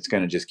 and it's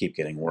going to just keep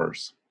getting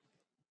worse.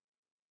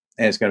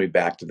 And it's going to be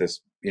back to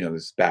this, you know,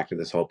 back to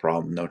this whole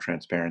problem, no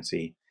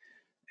transparency,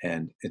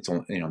 and it's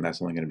only, you know, and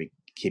that's only going to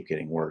keep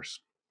getting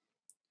worse.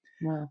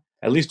 Wow.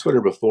 At least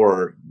Twitter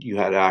before,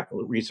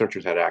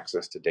 researchers had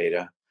access to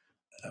data,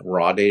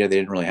 raw data. They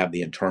didn't really have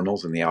the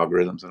internals and the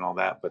algorithms and all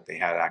that, but they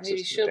had access to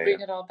the data. Maybe she'll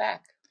bring it all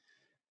back.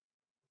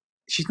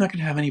 She's not going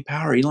to have any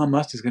power. Elon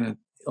Musk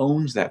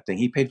owns that thing.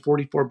 He paid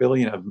 $44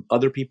 billion of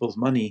other people's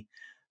money,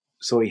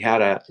 so he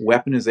had a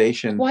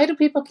weaponization. Why do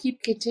people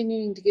keep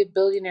continuing to give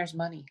billionaires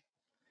money?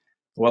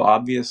 Well,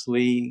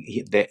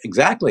 obviously,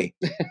 exactly.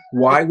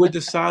 Why would the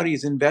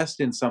Saudis invest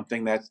in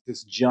something that's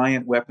this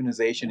giant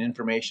weaponization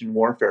information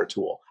warfare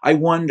tool? I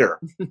wonder.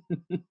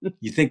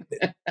 You think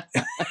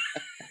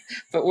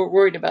But we're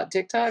worried about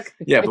TikTok.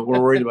 Yeah, but we're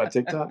worried about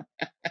TikTok.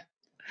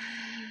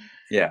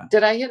 Yeah.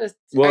 Did I hit a?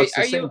 Well, it's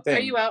the same thing.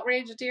 Are you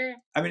outraged, dear?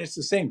 I mean, it's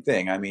the same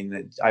thing. I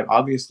mean,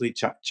 obviously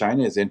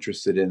China is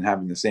interested in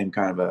having the same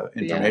kind of a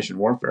information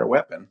warfare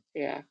weapon.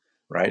 Yeah.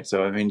 Right.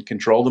 So, I mean,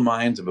 control the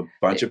minds of a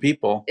bunch of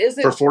people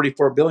for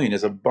 $44 billion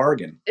is a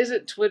bargain.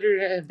 Isn't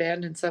Twitter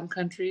banned in some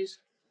countries?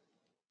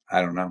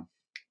 I don't know.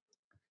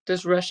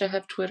 Does Russia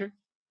have Twitter?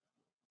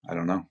 I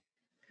don't know.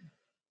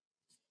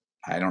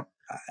 I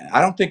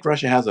don't think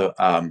Russia has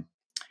a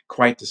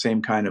quite the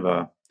same kind of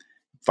a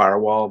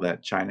firewall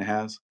that China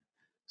has.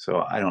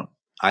 So I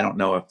don't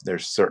know if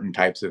there's certain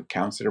types of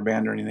accounts that are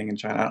banned or anything in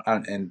China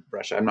and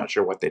Russia. I'm not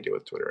sure what they do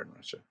with Twitter in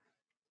Russia.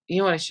 You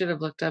know what I should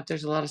have looked up?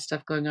 There's a lot of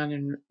stuff going on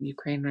in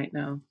Ukraine right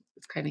now.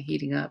 It's kind of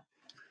heating up.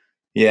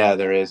 Yeah,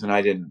 there is, and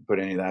I didn't put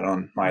any of that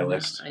on my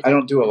list. I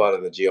don't do a lot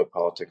of the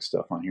geopolitics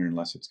stuff on here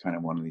unless it's kind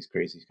of one of these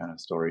crazy kind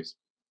of stories.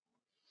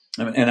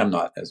 And I'm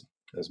not as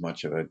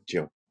much of a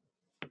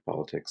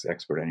geopolitics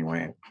expert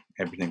anyway.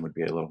 Everything would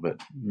be a little bit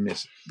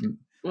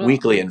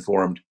weakly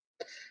informed.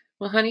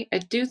 Well, honey, I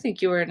do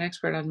think you are an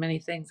expert on many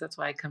things. That's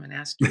why I come and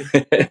ask you.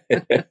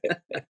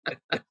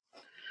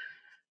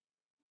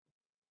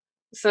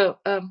 So,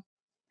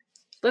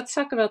 let's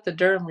talk about the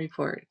Durham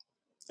report.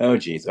 Oh,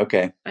 geez.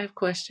 Okay. I have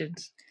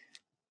questions.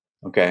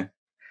 Okay.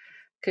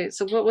 Okay.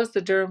 So, what was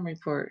the Durham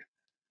report?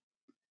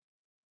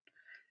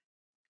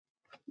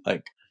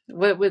 Like,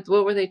 what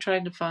were they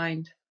trying to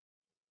find?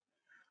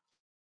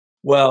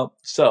 Well,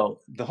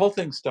 so the whole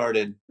thing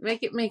started.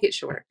 Make it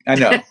short. I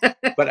know,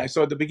 but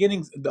so at the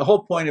beginning, the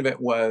whole point of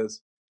it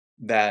was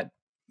that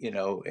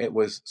it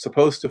was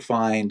supposed to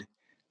find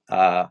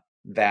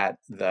that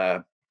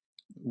the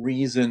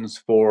reasons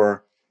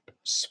for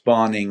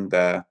spawning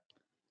the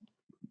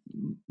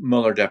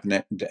Mueller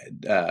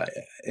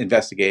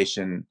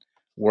investigation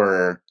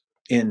were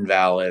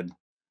invalid,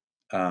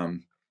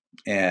 and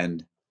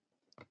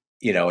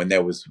and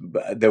there was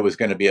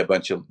going to be a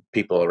bunch of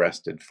people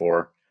arrested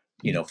for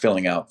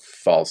filling out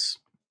false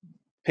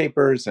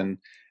papers and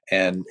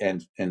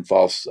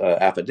false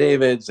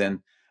affidavits and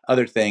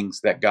other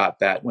things that got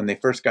that when they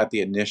first got the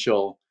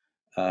initial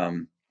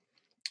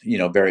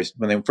various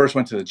when they first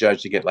went to the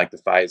judge to get like the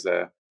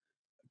FISA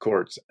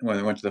courts, when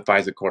they went to the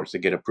FISA courts to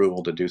get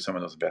approval to do some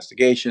of those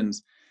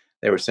investigations,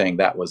 they were saying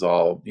that was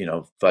all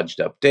fudged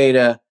up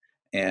data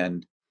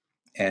and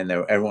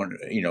everyone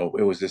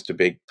it was just a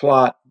big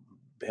plot.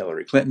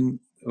 Hillary Clinton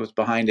was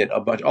behind it,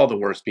 all the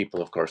worst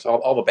people, of course,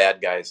 all the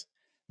bad guys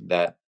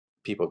that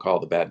people call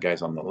the bad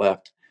guys on the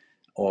left,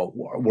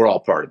 were all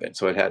part of it.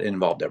 So it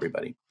involved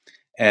everybody,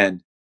 so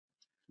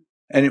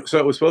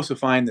it was supposed to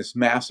find this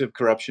massive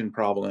corruption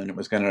problem, and it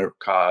was going to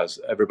cause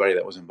everybody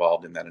that was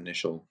involved in that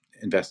initial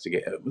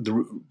investigation,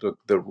 the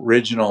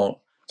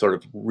original sort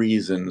of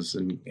reasons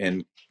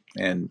and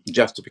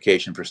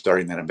justification for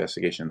starting that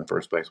investigation in the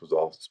first place was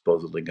all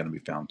supposedly going to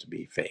be found to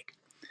be fake.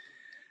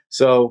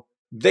 So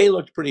they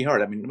looked pretty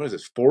hard. I mean, what is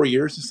this, 4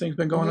 years this thing's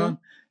been going on?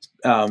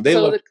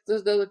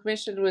 The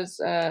commission was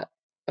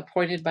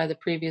appointed by the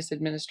previous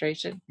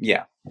administration?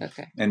 Yeah.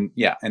 Okay. And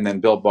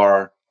then Bill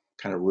Barr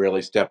kind of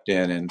really stepped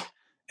in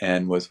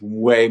and was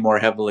way more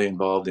heavily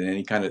involved in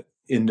any kind of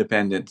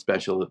independent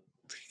special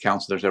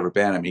counsel there's ever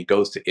been. I mean, he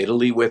goes to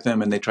Italy with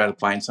him and they try to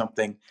find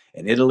something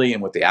in Italy,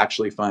 and what they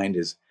actually find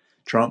is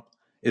Trump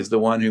is the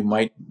one who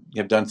might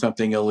have done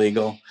something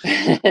illegal.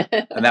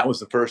 And that was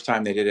the first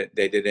time they did it.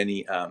 They did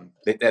any,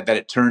 that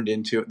it turned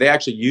into, they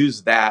actually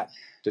used that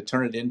to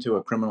turn it into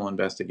a criminal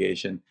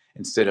investigation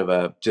instead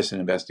of just an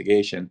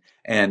investigation.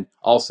 And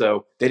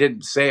also, they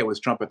didn't say it was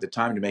Trump at the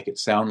time to make it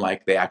sound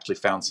like they actually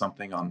found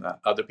something on the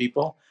other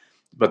people,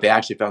 but they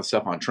actually found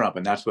stuff on Trump,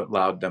 and that's what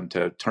allowed them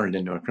to turn it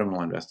into a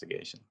criminal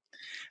investigation.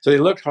 So they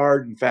looked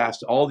hard and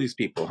fast. All these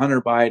people, Hunter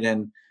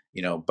Biden,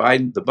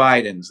 Biden, the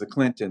Bidens, the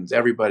Clintons,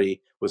 everybody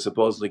was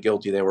supposedly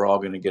guilty. They were all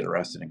going to get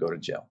arrested and go to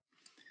jail.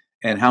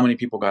 And how many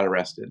people got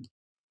arrested?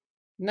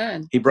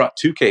 None. He brought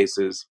 2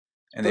 cases,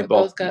 and they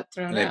both got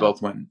thrown out. They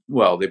both went.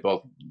 Well, they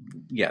both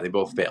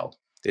failed.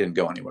 They didn't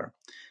go anywhere.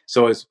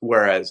 So at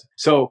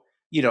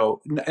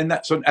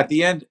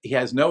the end, he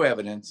has no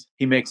evidence.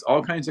 He makes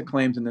all kinds of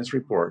claims in this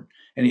report,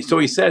 and he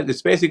said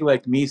it's basically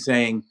like me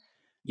saying,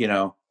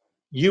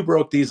 you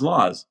broke these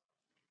laws,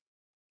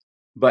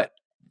 but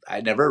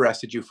I never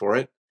arrested you for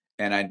it,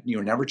 and you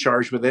were never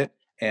charged with it,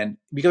 and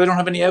because I don't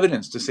have any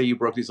evidence to say you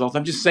broke these laws,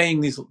 I'm just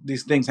saying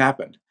these things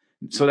happened.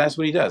 So that's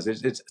what he does.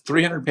 It's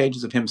 300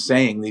 pages of him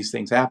saying these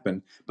things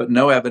happened, but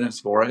no evidence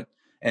for it,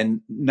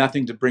 and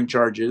nothing to bring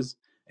charges,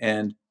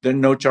 and then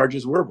no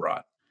charges were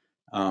brought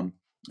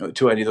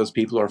to any of those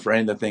people or for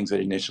any of the things that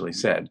he initially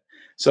said.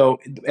 So,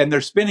 and they're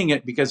spinning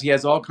it because he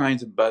has all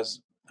kinds of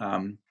buzz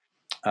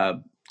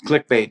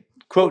clickbait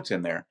quotes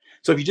in there.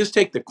 So if you just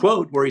take the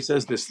quote where he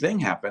says this thing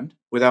happened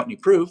without any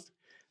proof,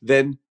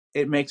 then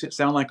it makes it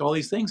sound like all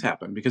these things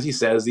happened, because he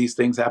says these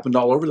things happened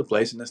all over the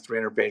place in this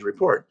 300-page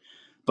report.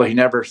 But he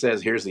never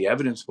says, here's the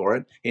evidence for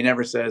it. He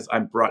never says, I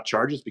brought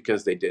charges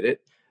because they did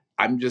it.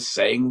 I'm just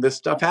saying this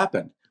stuff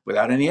happened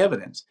without any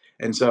evidence.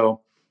 And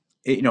so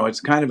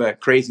it's kind of a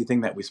crazy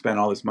thing that we spent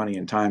all this money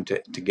and time to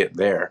get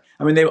there.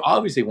 I mean, they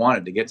obviously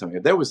wanted to get something.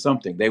 If there was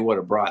something, they would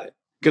have brought it,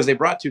 because they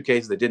brought 2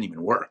 cases that didn't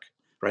even work,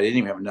 right? They didn't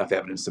even have enough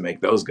evidence to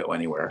make those go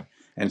anywhere.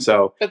 And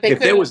so if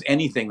there was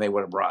anything, they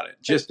would have brought it,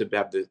 just to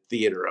have the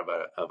theater of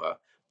a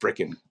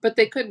freaking. But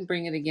they couldn't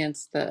bring it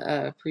against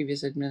the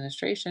previous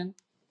administration.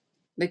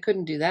 They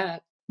couldn't do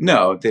that.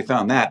 No, they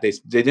found that. They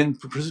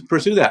didn't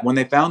pursue that. When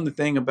they found the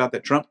thing about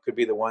that Trump could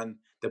be the one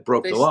that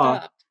broke the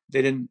law,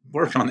 they didn't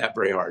work on that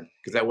very hard,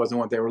 because that wasn't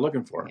what they were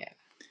looking for.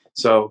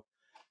 Yeah.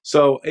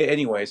 So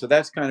anyway, so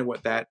that's kind of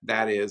what that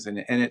is,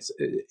 and it's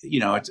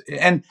it's,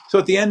 and so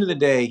at the end of the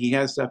day, he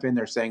has stuff in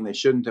there saying they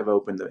shouldn't have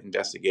opened the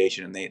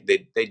investigation, and they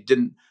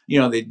didn't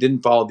they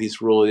didn't follow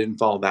this rule, they didn't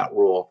follow that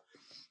rule,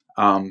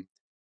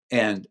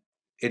 and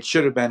it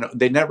should have been.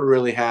 They never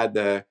really had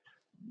the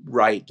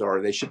right,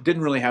 or they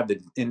didn't really have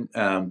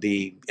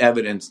the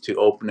evidence to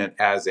open it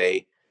as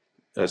a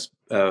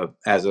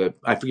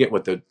I forget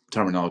what the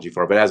terminology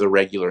for it, but as a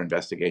regular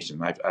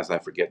investigation, as I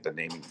forget the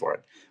naming for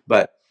it,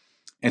 but.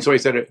 And so he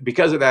said,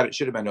 because of that, it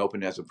should have been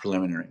opened as a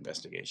preliminary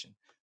investigation.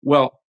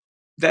 Well,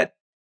 that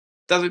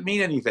doesn't mean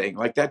anything.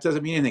 Like, that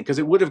doesn't mean anything, because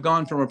it would have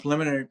gone from a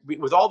preliminary,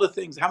 with all the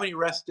things. How many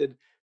arrests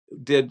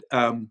did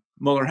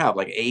Mueller have?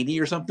 Like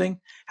 80 or something?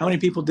 How many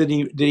people did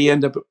he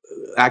end up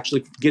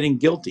actually getting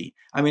guilty?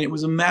 I mean, it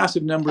was a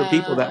massive number of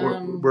people that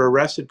were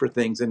arrested for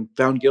things and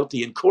found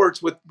guilty in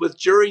courts with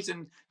juries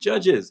and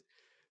judges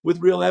with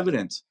real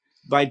evidence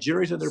by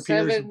juries of their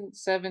peers.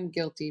 7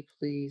 guilty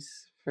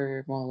pleas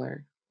for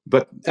Mueller.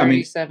 But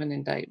 37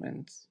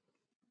 indictments.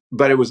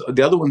 But it was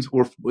there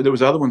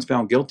was other ones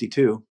found guilty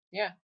too.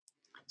 Yeah.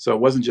 So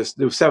it wasn't just,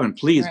 there was 7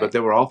 pleas, right, but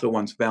there were also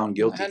ones found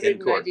guilty in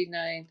court.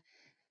 199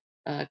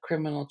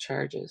 criminal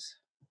charges.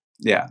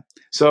 Yeah.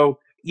 So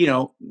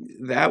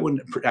that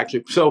wouldn't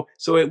actually. So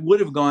it would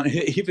have gone,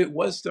 if it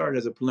was started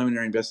as a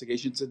preliminary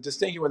investigation. It's a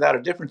distinction without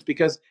a difference,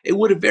 because it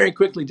would have very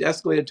quickly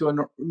escalated to a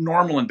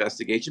normal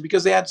investigation,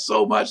 because they had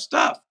so much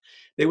stuff.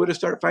 They would have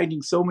started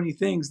finding so many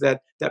things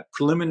that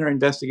preliminary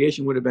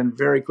investigation would have been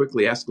very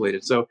quickly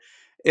escalated. So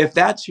if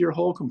that's your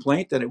whole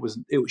complaint, that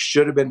it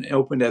should have been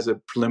opened as a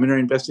preliminary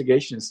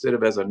investigation instead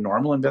of as a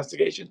normal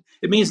investigation,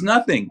 it means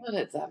nothing. What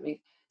does that mean?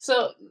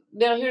 So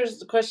now here's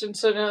the question.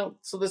 So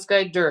this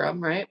guy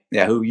Durham, right?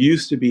 Yeah, who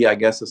used to be, I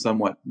guess, a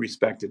somewhat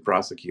respected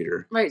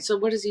prosecutor. Right. So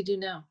what does he do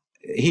now?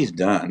 He's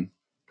done.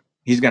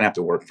 He's going to have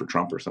to work for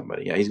Trump or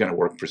somebody. Yeah, he's going to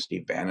work for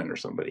Steve Bannon or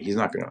somebody. He's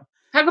not going to.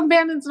 How come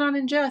Bannon's not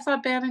in jail? I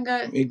thought Bannon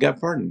got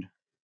pardoned.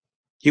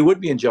 He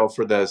would be in jail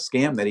for the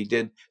scam that he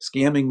did,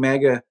 scamming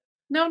MAGA.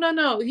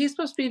 No. He's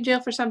supposed to be in jail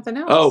for something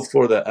else. Oh,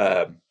 for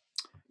the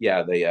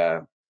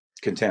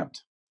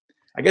contempt.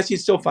 I guess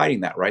he's still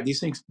fighting that, right? These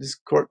things, this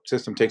court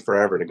system takes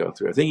forever to go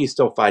through. I think he's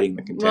still fighting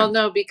the contempt. Well,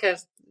 no,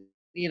 because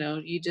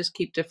you just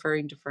keep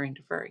deferring.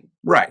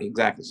 Right,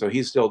 exactly.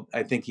 So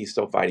I think he's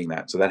still fighting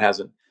that. So that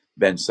hasn't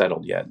been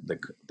settled yet,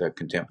 the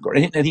contempt court.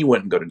 And he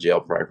wouldn't go to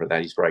jail prior for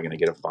that. He's probably going to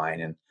get a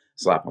fine and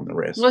slap on the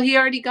wrist. Well, he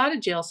already got a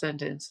jail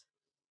sentence.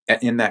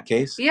 In that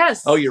case?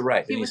 Yes. Oh, you're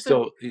right. And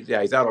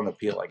he's out on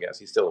appeal, I guess.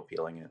 He's still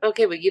appealing it.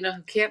 Okay, but you know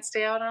who can't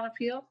stay out on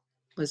appeal?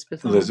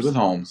 Elizabeth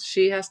Holmes.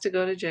 She has to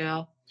go to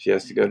jail. She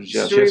has to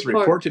to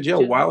report to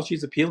jail while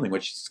she's appealing,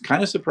 which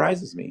kind of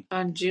surprises me.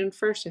 On June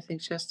 1st, I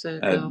think she has to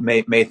go.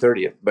 May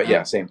 30th. But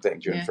yeah, same thing,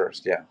 June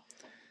 1st,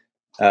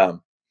 yeah.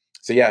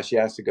 So yeah, she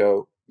has to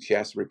go. She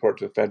has to report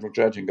to a federal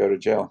judge and go to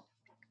jail.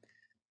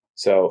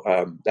 So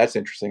that's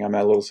interesting. I'm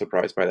a little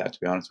surprised by that, to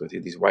be honest with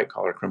you. These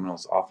white-collar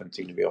criminals often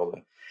seem to be able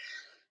to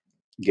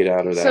get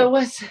out of that. So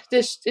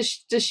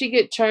does she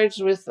get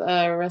charged with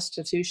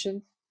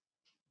restitution?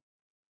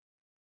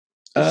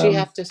 Does she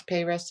have to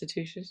pay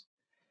restitution?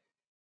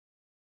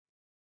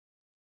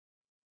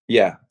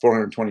 Yeah,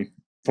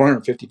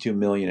 $452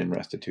 million in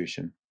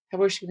restitution.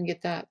 Where's she going to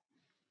get that?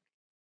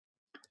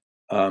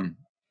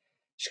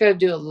 She's got to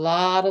do a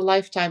lot of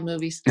Lifetime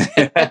movies.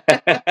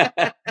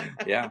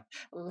 Yeah.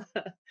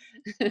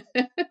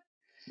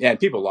 Yeah, and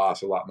people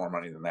lost a lot more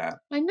money than that.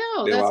 I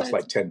know. They lost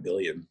like $10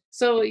 billion.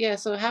 So yeah,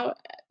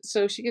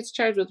 so she gets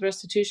charged with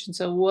restitution.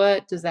 So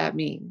what does that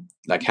mean?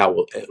 Like,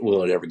 how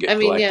will it ever get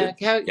collected?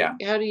 How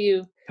are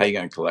you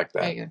going to collect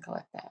that? How are you going to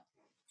collect that?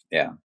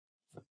 Yeah.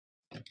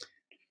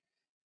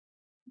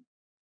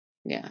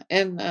 Yeah,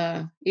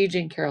 and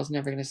Eugene Carroll's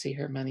never going to see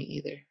her money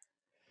either.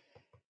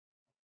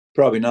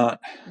 Probably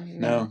not.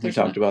 No, we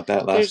talked about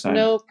that last time.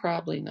 No,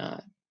 probably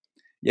not.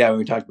 Yeah,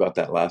 we talked about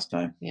that last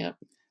time. Yep.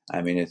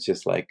 I mean, it's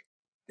just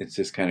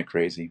kind of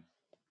crazy.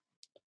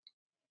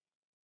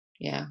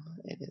 Yeah,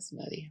 it is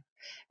nutty.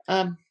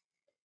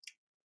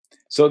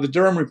 So the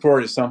Durham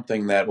report is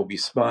something that will be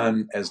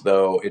spun as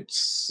though it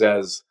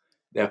says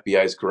the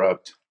FBI is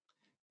corrupt,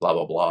 blah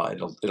blah blah.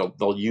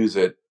 They'll use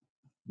it.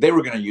 They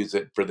were going to use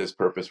it for this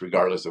purpose,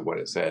 regardless of what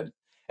it said.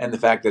 And the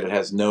fact that it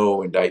has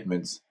no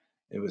indictments,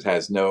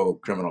 has no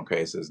criminal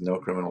cases, no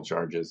criminal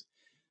charges,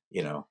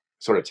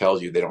 sort of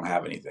tells you they don't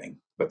have anything.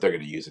 But they're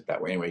going to use it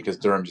that way anyway, because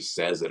Durham just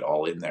says it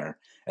all in there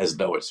as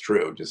though it's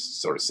true.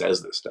 Just sort of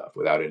says this stuff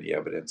without any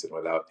evidence and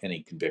without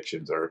any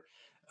convictions or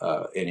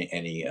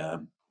any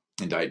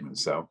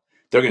indictments. So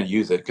they're going to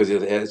use it because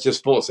it's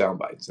just full of sound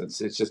bites.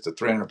 It's just a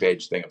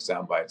 300-page thing of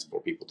sound bites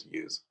for people to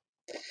use.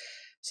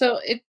 So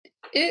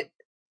it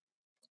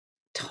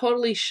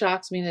totally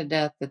shocks me to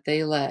death that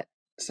they let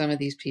some of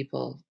these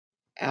people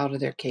out of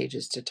their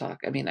cages to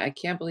talk. I mean, I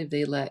can't believe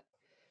they let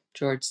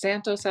George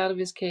Santos out of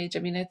his cage. I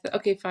mean,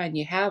 okay, fine,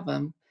 you have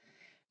him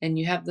and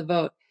you have the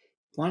vote.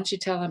 Why don't you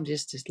tell him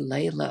just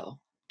lay low?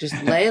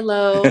 Just lay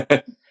low.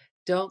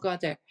 Don't go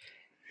out there.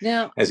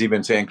 Now, has he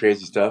been saying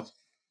crazy stuff?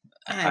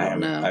 I don't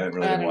know. I haven't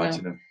really been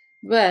watching him.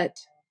 But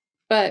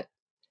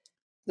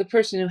the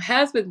person who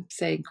has been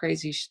saying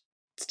crazy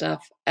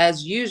stuff,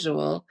 as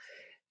usual,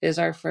 is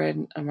our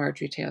friend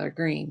Marjorie Taylor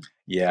Greene.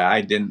 Yeah,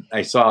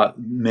 I saw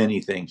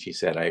many things she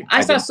said.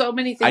 I saw so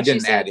many things. I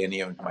didn't add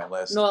any of them to my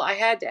list. No, I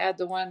had to add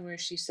the one where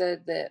she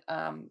said that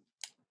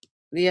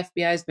the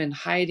FBI has been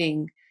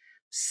hiding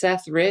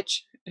Seth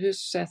Rich. Who's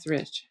Seth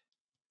Rich?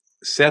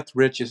 Seth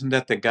Rich, isn't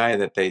that the guy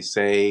that they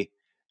say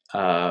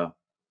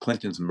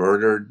Clinton's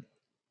murdered?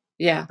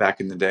 Yeah, back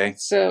in the day.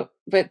 So,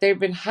 but they've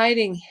been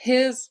hiding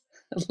his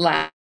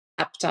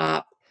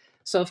laptop.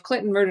 So, if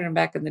Clinton murdered him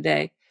back in the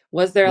day,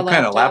 was there a laptop? What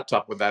kind of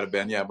laptop would that have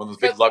been? Yeah, one of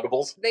those big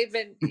luggables.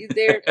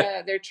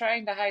 They're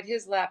trying to hide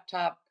his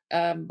laptop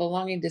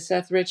belonging to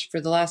Seth Rich for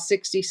the last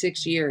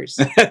 66 years.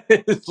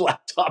 His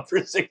laptop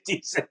for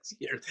 66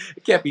 years.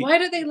 It can't be. Why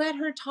do they let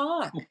her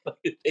talk? Why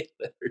did they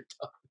let her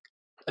talk?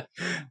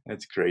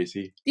 That's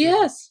crazy.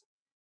 Yes,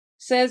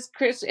 says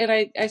Chris, and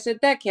I said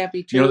that can't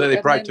be true. You know that they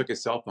probably took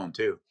his cell phone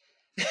too.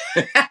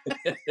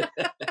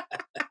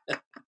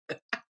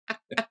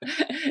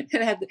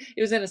 It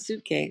was in a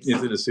suitcase. It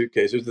was in a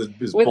suitcase. It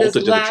was bolted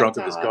to the trunk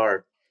of his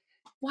car.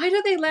 Why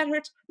do they let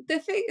her? The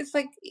thing is,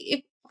 like,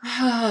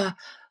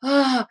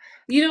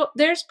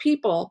 there's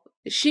people.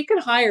 She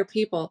could hire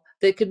people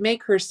that could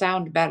make her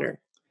sound better,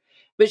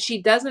 but she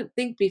doesn't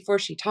think before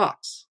she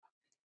talks.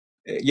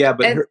 Yeah,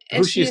 but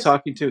who she's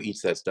talking to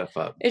eats that stuff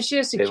up. And she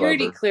has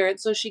security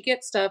clearance, so she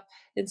gets stuff.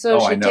 And so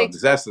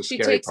she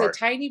takes a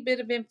tiny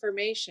bit of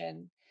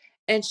information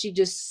and she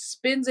just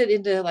spins it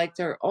into like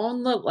their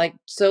own little, like,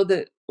 so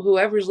that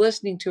whoever's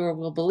listening to her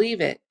will believe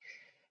it.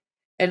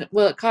 And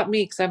well, it caught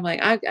me because I'm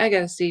like, I got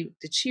to see,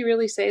 did she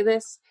really say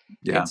this?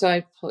 Yeah. And so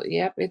I put,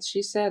 yep,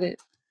 she said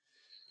it.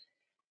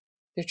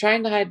 They're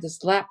trying to hide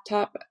this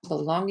laptop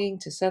belonging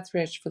to Seth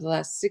Rich for the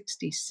last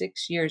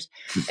 66 years.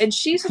 And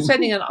she's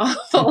spending an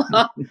awful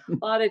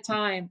lot of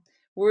time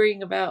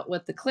worrying about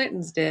what the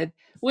Clintons did,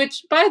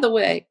 which, by the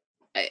way,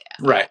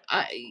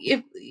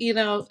 if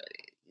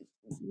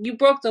you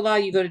broke the law,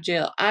 you go to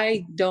jail.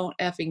 I don't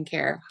effing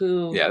care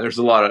who. Yeah, there's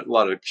a lot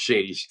of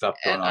shady stuff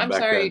going on. I'm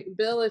sorry,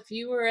 Bill, if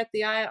you were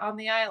on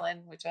the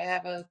island, which I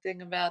have a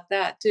thing about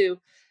that too.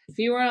 If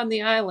you were on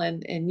the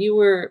island and you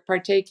were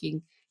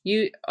partaking,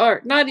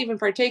 or not even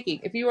partaking,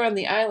 if you were on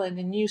the island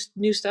and you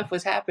knew stuff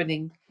was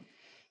happening,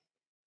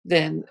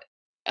 then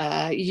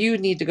you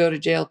need to go to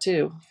jail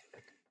too.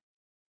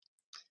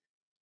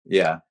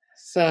 Yeah.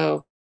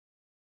 So,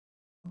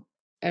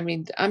 I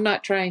mean, I'm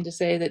not trying to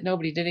say that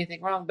nobody did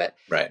anything wrong, but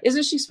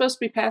isn't she supposed to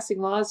be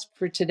passing laws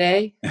for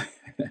today?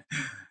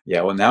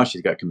 Yeah, well, now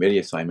she's got committee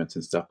assignments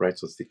and stuff, right?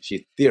 So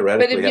she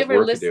theoretically has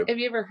work to do. Have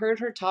you ever heard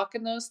her talk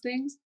in those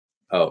things?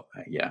 Oh,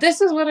 yeah.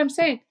 This is what I'm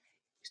saying.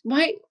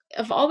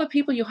 Of all the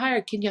people you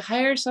hire, can you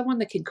hire someone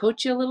that can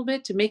coach you a little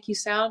bit to make you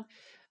sound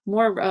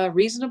more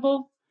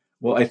reasonable?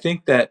 Well, I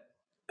think that,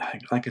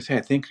 like I say,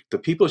 I think the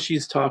people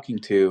she's talking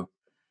to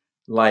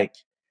like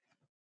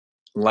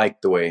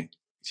the way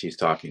she's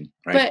talking,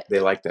 right? But they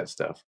like that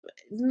stuff.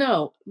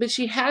 No, but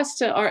she has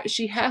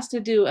to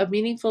do a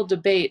meaningful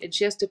debate, and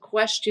she has to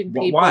question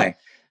people. Why?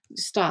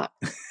 Stop.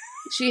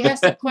 She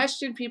has to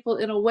question people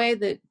in a way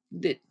that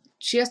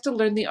she has to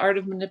learn the art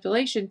of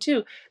manipulation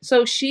too.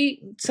 So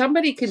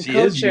somebody can coach her. She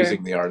is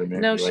using the art of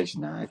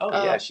manipulation. No, she's not.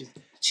 Oh yeah,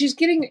 she's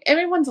getting,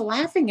 everyone's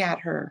laughing at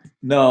her.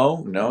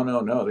 No.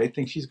 They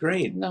think she's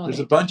great. No, there's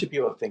a bunch of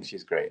people that think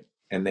she's great,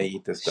 and they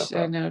eat this stuff up.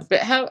 I know, but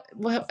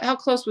how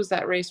close was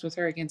that race with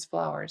her against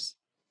Flowers?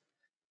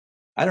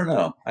 I don't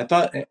know.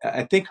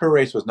 I think her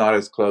race was not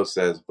as close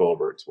as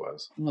Boebert's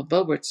was. Well,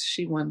 Boebert's,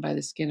 she won by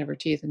the skin of her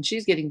teeth, and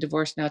she's getting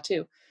divorced now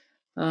too.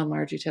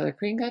 Marjorie Taylor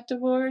Greene got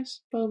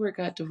divorced. Boebert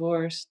got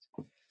divorced.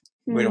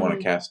 We don't want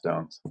to cast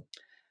stones.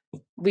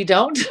 We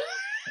don't?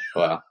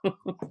 Well,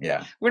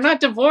 yeah. We're not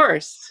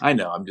divorced. I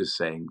know. I'm just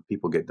saying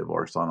people get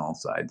divorced on all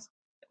sides.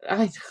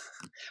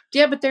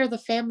 Yeah, but they're the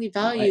family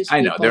values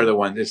I know. They're the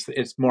ones.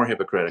 It's more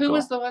hypocritical. Who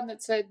was the one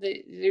that said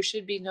that there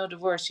should be no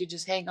divorce? You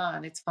just hang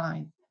on. It's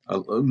fine.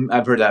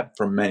 I've heard that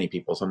from many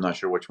people, so I'm not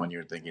sure which one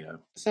you're thinking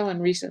of. Someone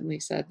recently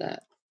said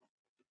that.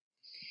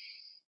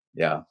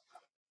 Yeah.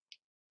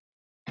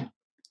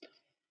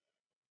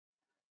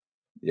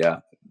 Yeah.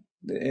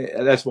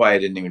 That's why I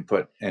didn't even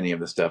put any of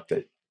the stuff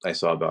that I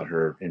saw about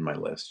her in my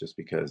list, just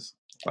because,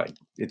 like,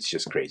 it's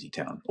just crazy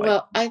town.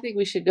 Well, I think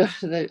we should go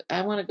to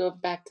I want to go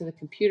back to the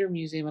computer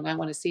museum, and I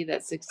want to see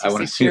that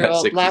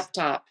 66-year-old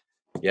laptop.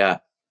 Yeah.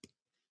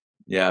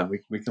 Yeah,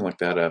 we can look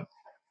that up.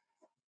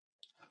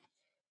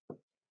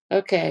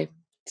 Okay.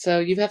 So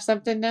you have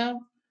something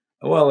now?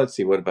 Well, let's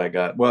see. What have I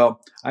got?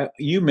 Well,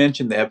 you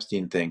mentioned the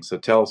Epstein thing, so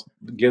tell us.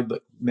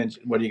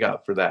 Mention what do you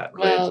got for that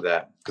related to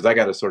that? Because I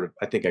got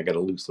I think I got a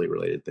loosely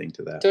related thing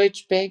to that.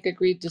 Deutsche Bank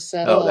agreed to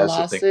settle Oh, a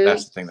that's the thing.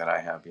 That's lawsuit the thing that I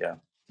have. Yeah.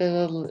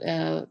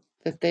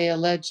 that they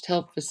alleged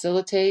helped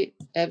facilitate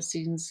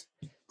Epstein's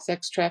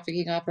sex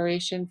trafficking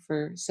operation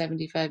for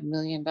 $75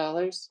 million.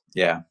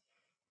 Yeah.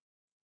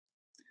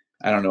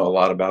 I don't know a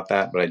lot about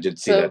that, but I did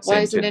see So that why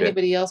same isn't tidbit.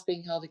 anybody else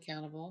being held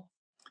accountable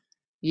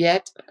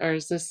yet? Or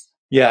is this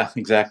Yeah,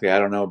 exactly. I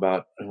don't know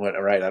about what.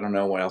 Right. I don't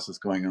know what else is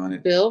going on.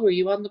 Bill? Were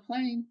you on the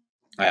plane?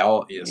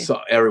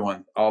 So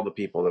everyone, all the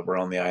people that were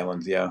on the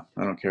islands. Yeah,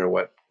 I don't care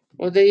what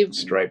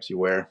stripes you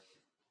wear.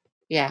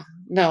 Yeah,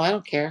 no, I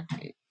don't care.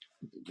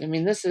 I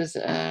mean, this is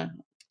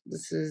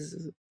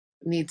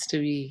needs to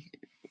be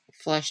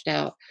fleshed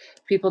out.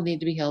 People need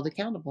to be held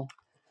accountable.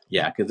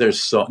 Yeah,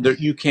 because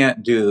you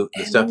can't do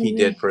the stuff he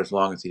did for as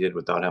long as he did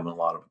without having a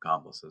lot of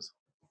accomplices.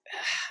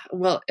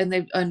 Well,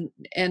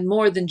 and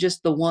more than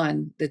just the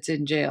one that's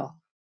in jail.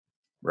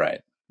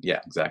 Right. Yeah,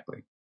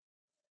 exactly.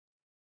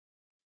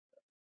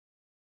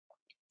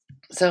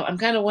 So I'm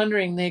kind of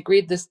wondering, they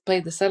agreed to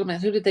pay the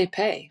settlement. Who did they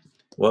pay?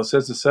 Well, it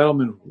says the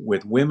settlement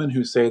with women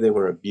who say they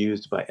were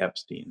abused by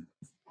Epstein.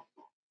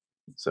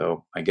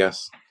 So I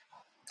guess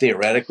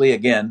theoretically,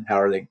 again, how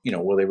are they,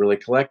 will they really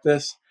collect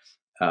this?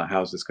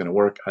 How's this going to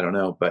work? I don't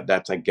know. But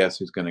that's, I guess,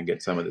 who's going to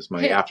get some of this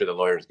money after the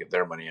lawyers get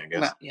their money, I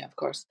guess. Well, yeah, of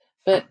course.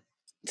 But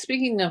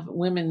speaking of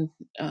women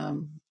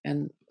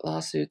and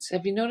lawsuits,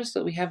 have you noticed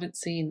that we haven't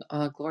seen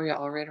Gloria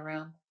Allred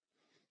around?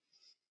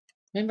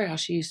 Remember how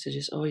she used to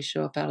just always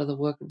show up out of the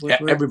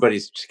woodwork?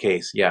 Everybody's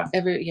case, yeah.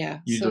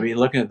 You'd be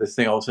looking at this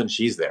thing, all of a sudden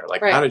she's there.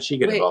 Like, right. How did she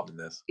get involved in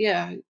this?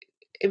 Yeah.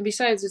 And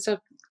besides,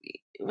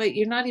 wait,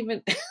 you're not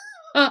even...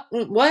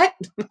 What?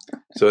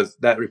 So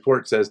that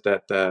report says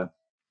that the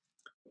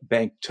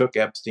bank took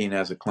Epstein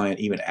as a client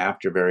even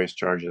after various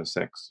charges of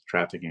sex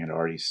trafficking had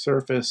already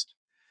surfaced.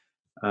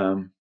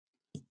 I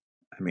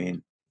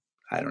mean,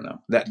 I don't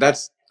know.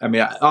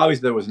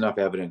 Obviously there was enough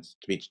evidence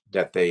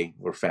that they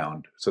were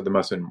found. So there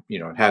must have been,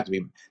 it had to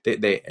be,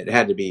 it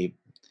had to be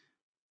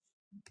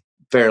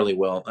fairly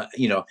well,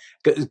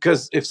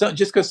 because just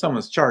because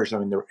someone's charged,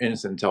 they're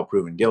innocent until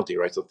proven guilty,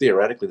 right? So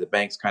theoretically, the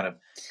bank's kind of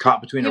caught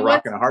between a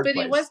rock and a hard place.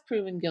 But he was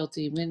proven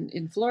guilty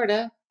in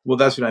Florida. Well,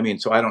 that's what I mean.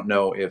 So I don't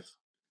know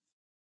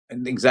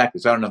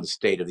exactly. So I don't know the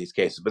state of these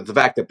cases, but the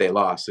fact that they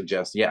lost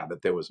suggests,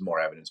 that there was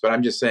more evidence. But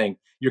I'm just saying,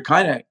 you're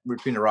kind of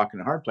between a rock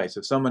and a hard place.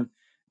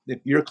 If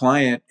your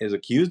client is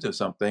accused of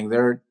something,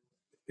 they're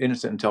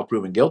innocent until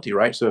proven guilty,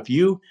 right? So if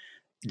you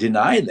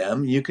deny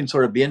them, you can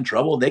sort of be in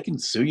trouble. They can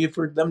sue you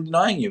for them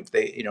denying you if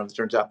it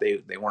turns out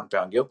they weren't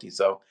found guilty.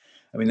 So,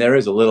 there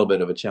is a little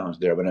bit of a challenge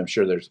there, but I'm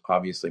sure there's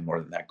obviously more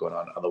than that going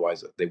on.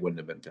 Otherwise, they wouldn't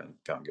have been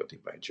found guilty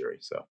by a jury.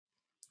 So,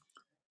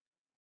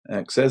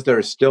 it says there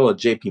is still a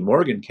J.P.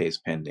 Morgan case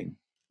pending.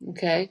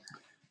 Okay.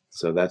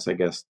 So that's, I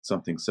guess,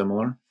 something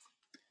similar.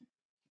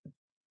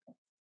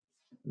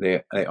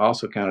 They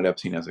also counted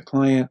Epstein as a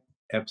client.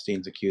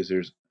 Epstein's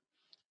accusers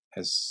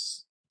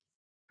as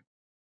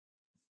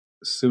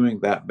suing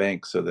that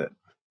bank so that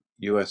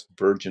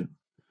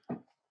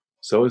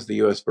so is the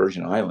U.S.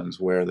 Virgin Islands,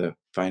 where the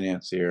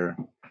financier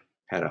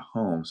had a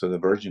home. So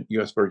the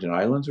U.S. Virgin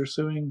Islands are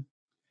suing,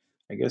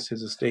 I guess,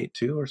 his estate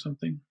too, or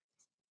something,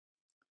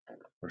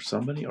 or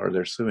somebody, or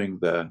they're suing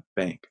the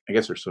bank. I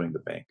guess they're suing the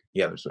bank.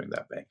 Yeah, they're suing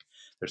that bank.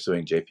 They're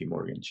suing J.P.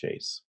 Morgan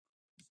Chase.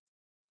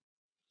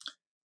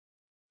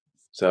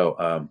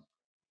 So,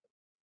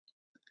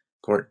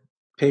 court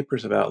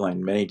papers have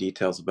outlined many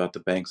details about the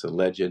bank's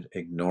alleged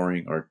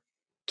ignoring or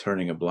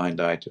turning a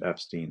blind eye to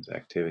Epstein's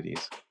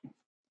activities.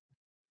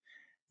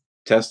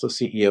 Tesla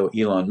CEO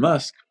Elon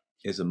Musk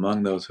is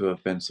among those who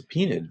have been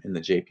subpoenaed in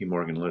the J.P.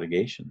 Morgan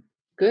litigation.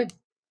 Good.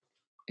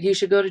 He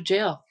should go to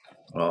jail.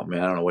 Well, I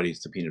don't know what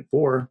he's subpoenaed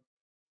for,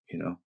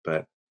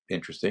 but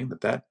interesting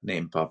that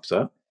name pops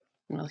up.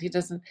 Well,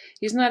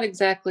 he's not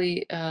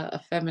exactly a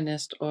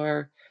feminist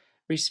or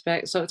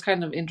respect. So it's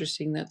kind of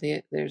interesting that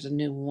there's a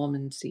new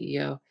woman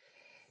CEO.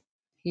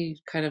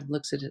 He kind of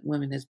looks at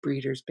women as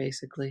breeders,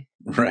 basically.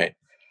 Right.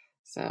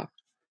 So.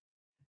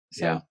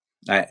 Yeah.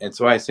 And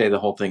so I say the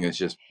whole thing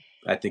is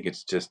I think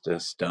it's just a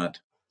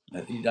stunt.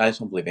 I just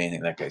don't believe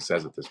anything that guy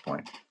says at this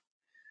point.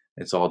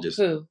 It's all just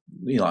Who?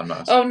 Elon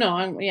Musk. Oh no,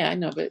 I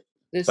know, but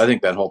I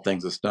think that whole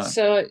thing's a stunt.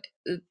 So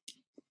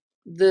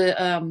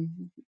the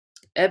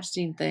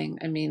Epstein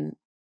thing,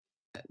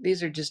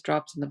 these are just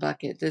drops in the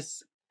bucket.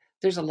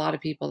 There's a lot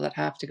of people that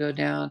have to go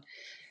down,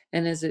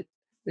 and is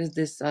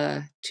this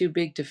too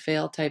big to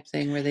fail type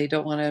thing where they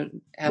don't want to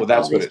have? Well,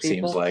 that's what it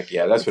seems like.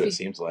 Yeah, that's what it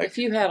seems like. If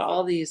you had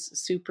all these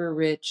super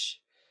rich,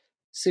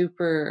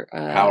 super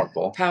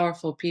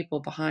powerful people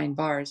behind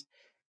bars,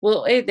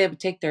 well, they would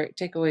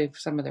take away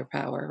some of their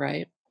power,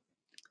 right?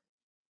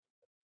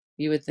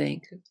 You would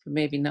think, but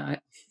maybe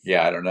not.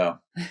 Yeah, I don't know.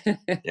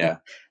 Yeah,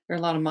 there are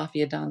a lot of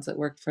mafia dons that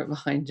work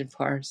behind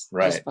bars,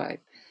 right? Just fine,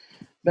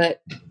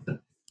 but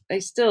they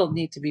still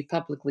need to be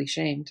publicly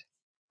shamed.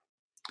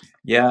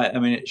 Yeah,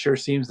 it sure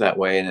seems that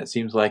way, and it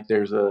seems like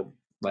there's a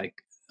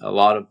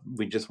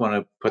we just want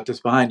to put this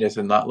behind us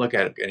and not look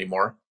at it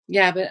anymore.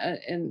 Yeah, but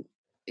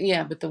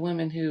but the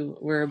women who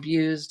were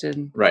abused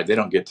and right, they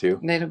don't get to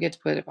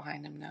put it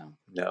behind them now.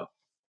 No.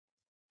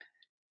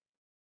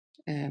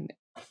 And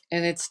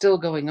it's still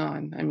going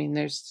on. I mean,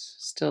 there's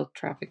still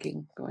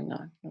trafficking going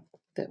on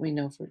that we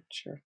know for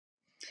sure.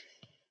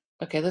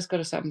 Okay, let's go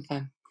to something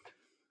fun.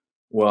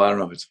 Well, I don't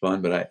know if it's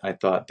fun, but I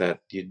thought that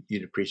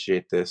you'd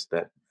appreciate this.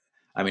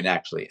 I mean,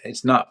 actually,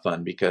 it's not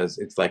fun because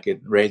it's like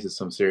it raises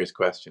some serious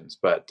questions.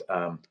 But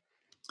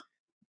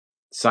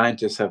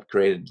scientists have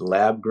created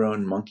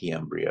lab-grown monkey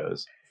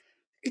embryos.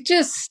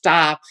 Just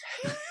stop.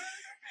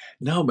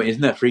 No, but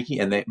isn't that freaky?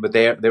 And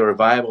they were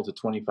viable to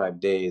 25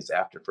 days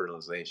after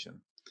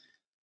fertilization.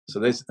 So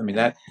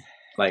that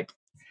like.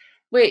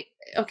 Wait,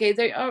 okay,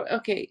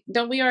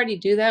 don't we already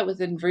do that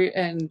with in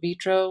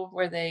vitro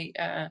where they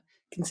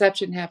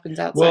conception happens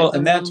outside the womb?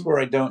 And that's where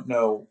I don't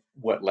know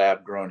what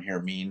lab grown here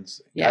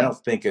means. Yeah. I don't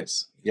think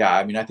it's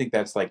I mean, I think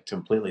that's like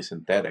completely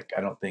synthetic.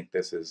 I don't think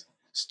this is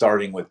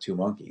starting with two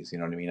monkeys, you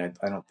know what I mean?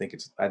 I don't think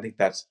I think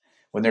that's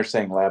when they're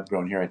saying lab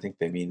grown here, I think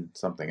they mean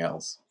something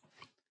else.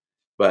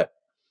 But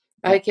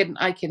I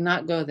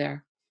cannot go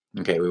there.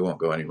 Okay, we won't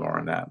go any more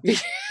on that.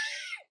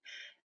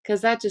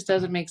 Because that just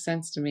doesn't make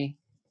sense to me.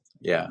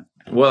 Yeah.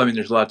 Well, I mean,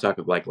 there's a lot of talk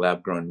of like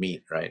lab grown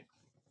meat, right?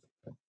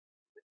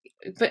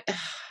 But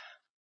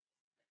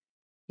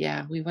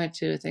yeah, we went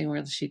to a thing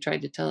where she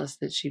tried to tell us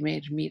that she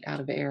made meat out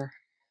of air.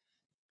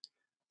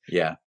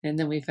 Yeah. And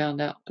then we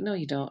found out, no,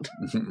 you don't.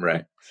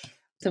 Right.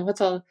 So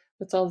what's all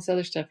this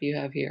other stuff you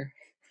have here?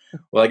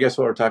 Well, I guess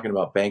while we're talking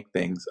about bank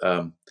things,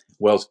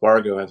 Wells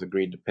Fargo has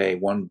agreed to pay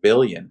 $1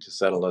 billion to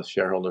settle a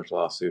shareholders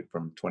lawsuit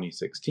from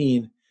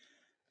 2016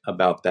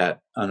 about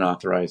that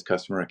unauthorized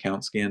customer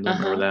account scandal.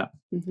 Remember that?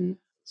 Mm-hmm.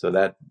 So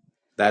that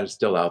is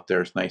still out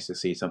there. It's nice to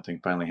see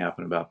something finally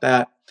happen about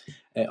that,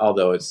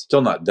 although it's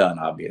still not done,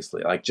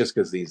 obviously. Like, just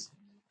because these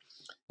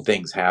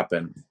things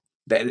happen,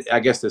 I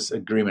guess this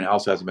agreement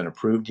also hasn't been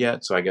approved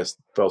yet. So I guess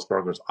Wells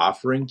Fargo is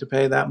offering to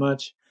pay that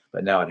much,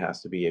 but now it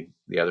has to be,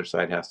 the other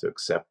side has to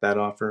accept that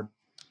offer.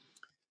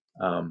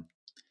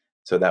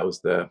 So that was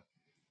the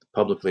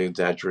publicly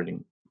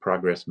exaggerating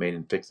progress made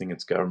in fixing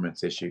its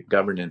governance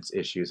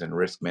issues and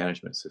risk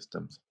management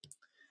systems,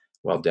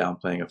 while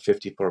downplaying a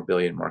 $54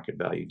 billion market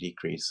value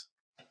decrease.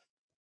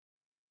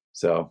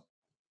 So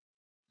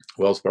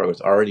Wells Fargo has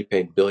already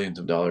paid billions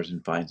of dollars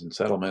in fines and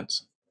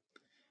settlements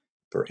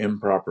for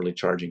improperly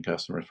charging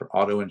customers for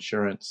auto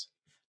insurance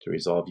to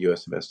resolve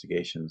U.S.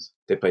 investigations.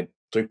 They paid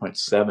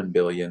 $3.7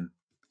 billion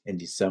in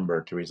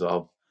December to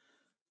resolve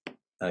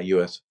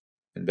U.S.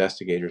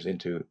 investigators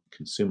into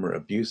consumer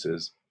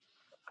abuses,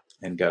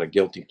 and got a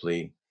guilty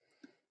plea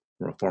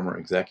from a former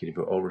executive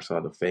who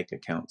oversaw the fake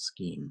account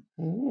scheme.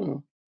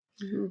 Ooh.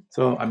 Mm-hmm.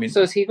 So I mean,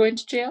 so is he going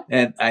to jail?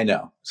 And I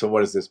know. So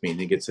what does this mean?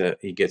 He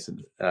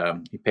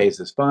pays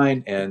his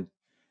fine, and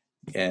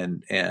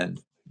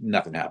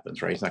nothing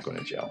happens, right? He's not going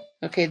to jail.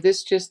 Okay,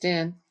 this just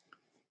in.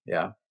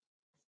 Yeah.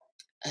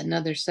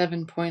 Another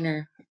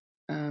 7-pointer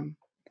in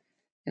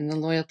the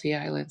Loyalty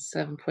Islands,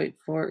 7.4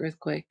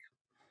 earthquake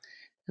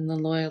in the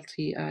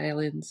Loyalty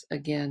Islands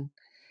again.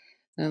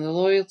 Now the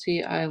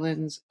Loyalty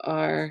Islands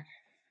are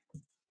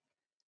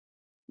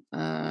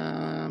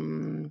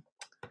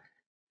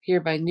here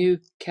by New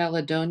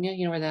Caledonia.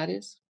 You know where that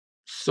is?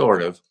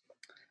 Sort of.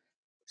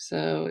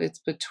 So it's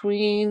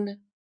between.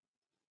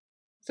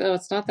 So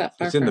it's not that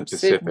far from the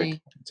Pacific.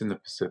 Sydney. It's in the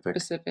Pacific.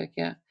 Pacific,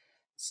 yeah.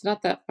 It's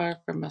not that far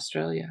from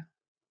Australia.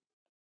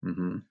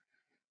 Mm-hmm.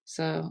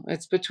 So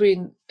it's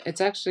between. It's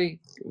actually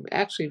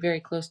very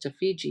close to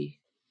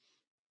Fiji.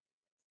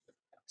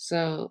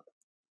 So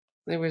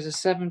there was a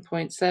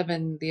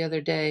 7.7 the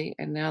other day,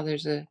 and now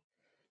there's a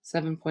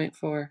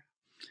 7.4.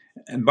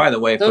 And by the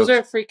way, those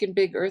folks, are freaking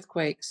big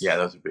earthquakes. Yeah,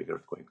 those are big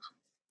earthquakes.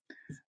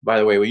 By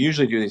the way, we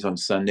usually do these on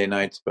Sunday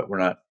nights, but we're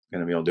not going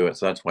to be able to do it.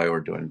 So that's why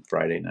we're doing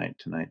Friday night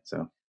tonight.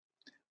 So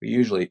we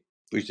used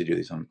to do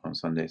these on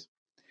Sundays.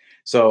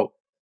 So,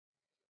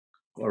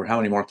 or how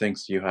many more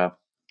things do you have?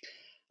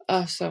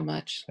 Oh, so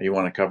much. You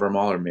want to cover them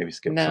all, or maybe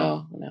skip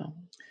some? No.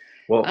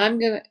 Well, I'm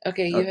gonna.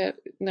 Okay, you have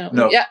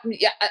no. Yeah.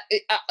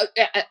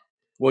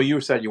 Well,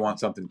 you said you want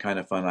something kind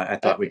of fun. I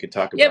thought we could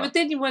talk about. Yeah, but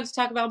then you wanted to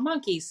talk about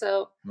monkeys,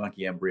 so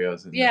monkey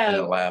embryos in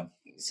a lab.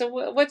 So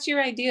what's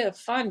your idea of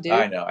fun, dude?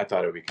 I know. I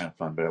thought it would be kind of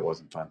fun, but it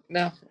wasn't fun.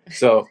 No.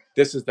 So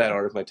this is that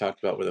article I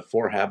talked about, where the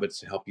 4 habits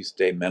to help you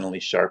stay mentally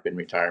sharp in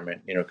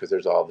retirement. You know, because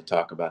there's all the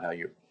talk about how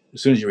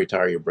as soon as you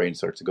retire, your brain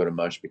starts to go to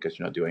mush because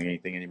you're not doing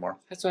anything anymore.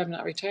 That's why I'm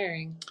not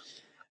retiring.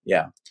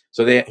 Yeah.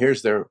 So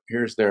here's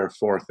their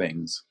 4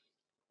 things.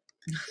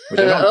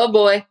 Oh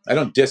boy! I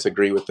don't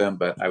disagree with them,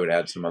 but I would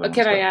add some other.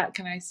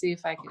 Can I see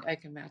if I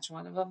can match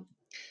one of them?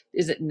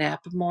 Is it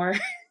nap more?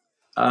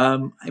 I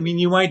mean,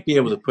 you might be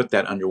able to put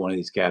that under one of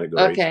these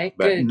categories. Okay,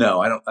 but good.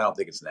 No, I don't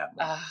think it's nap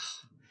more.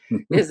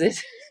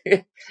 Is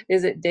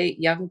it date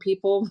young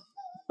people?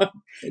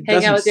 It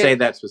doesn't say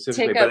that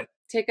specifically, but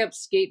take up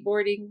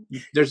skateboarding.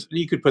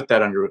 You could put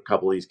that under a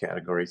couple of these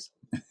categories.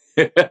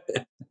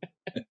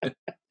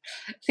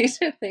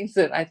 These are things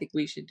that I think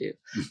we should do.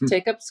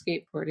 Take up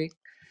skateboarding.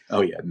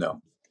 Oh yeah,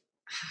 no.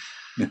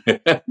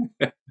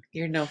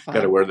 You're no fun.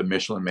 Got to wear the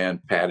Michelin Man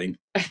padding.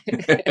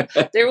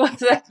 There was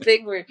that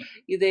thing where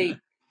they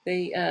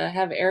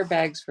have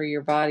airbags for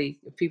your body.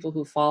 People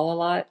who fall a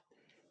lot.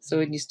 So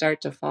when you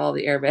start to fall,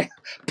 the airbag,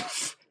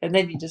 and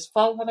then you just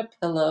fall on a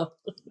pillow.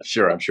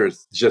 Sure, I'm sure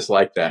it's just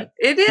like that.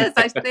 It is.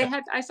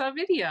 I saw a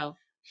video.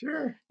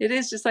 Sure. It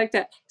is just like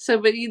that. So,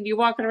 but you're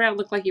walking around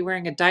look like you're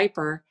wearing a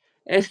diaper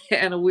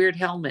and a weird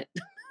helmet.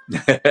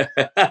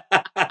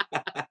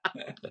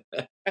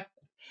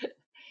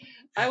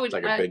 I would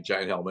like a big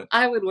giant helmet.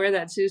 I would wear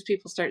that as soon as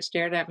people start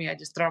staring at me. I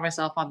just throw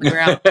myself on the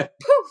ground.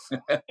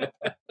 Poof.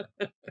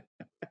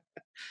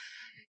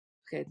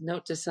 Okay.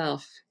 Note to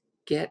self: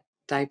 get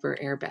diaper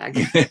airbag.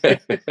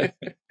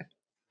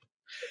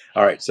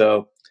 All right.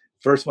 So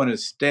first one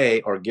is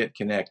stay or get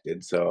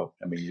connected. So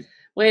I mean,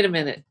 wait a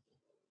minute.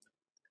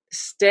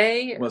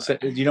 Stay. Well, so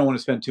you don't want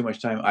to spend too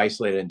much time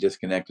isolated and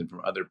disconnected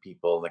from other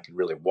people that can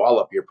really wall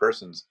up your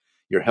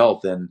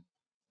health and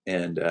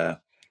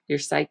your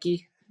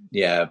psyche.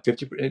 Yeah,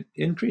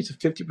 increase of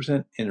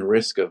 50% in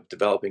risk of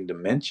developing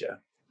dementia.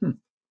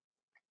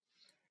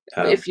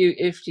 If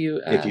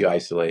you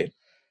isolate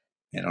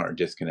and are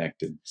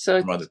disconnected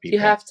from other people.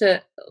 You have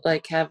to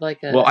have a.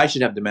 Well, I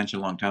should have dementia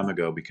a long time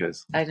ago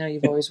because I know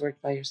you've always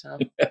worked by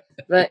yourself,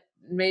 but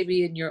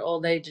maybe in your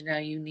old age now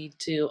you need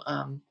to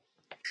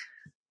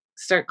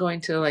start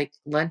going to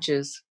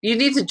lunches. You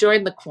need to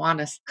join the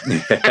Kiwanis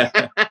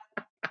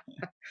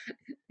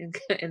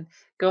and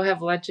go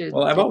have lunches.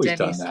 Well, I've always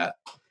done that.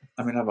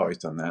 I mean, I've always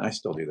done that. I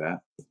still do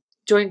that.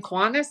 Join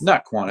Kiwanis?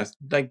 Not Kiwanis.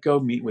 Go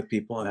meet with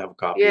people and have a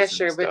coffee. Yeah,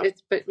 sure, but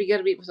we got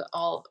to meet with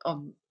all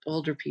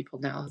older people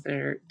now that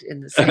are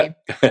in the same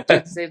doing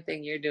the same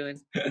thing you're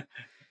doing.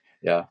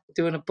 Yeah.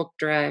 Doing a book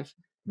drive.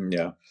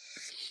 Yeah.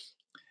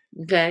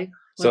 Okay.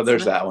 So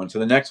there's that one. So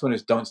the next one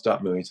is don't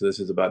stop moving. So this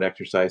is about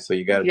exercise. So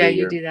you got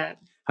to do that.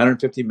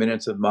 150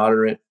 minutes of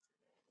moderate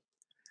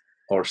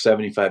or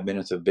 75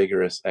 minutes of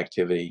vigorous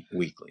activity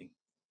weekly.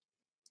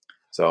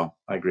 So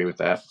I agree with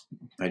that.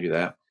 I do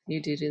that.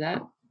 You do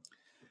that.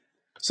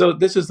 So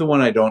this is the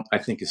one I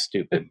think is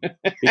stupid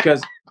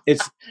because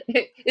it's.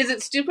 Is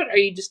it stupid or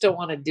you just don't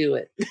want to do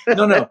it?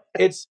 No.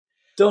 It's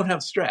don't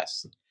have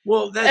stress.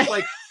 Well, that's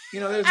that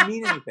doesn't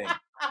mean anything.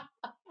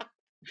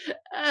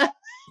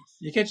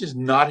 You can't just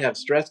not have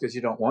stress because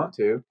you don't want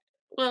to.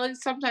 Well,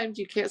 sometimes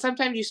you can't.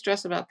 Sometimes you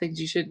stress about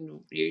things you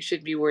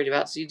shouldn't be worried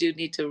about. So you do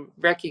need to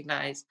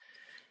recognize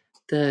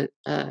the.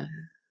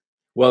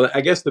 Well,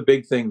 I guess the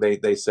big thing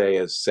they say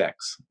is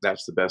sex.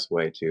 That's the best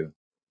way to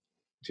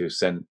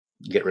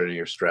get rid of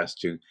your stress,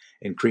 to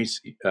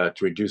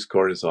reduce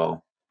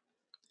cortisol.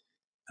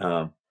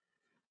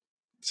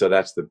 So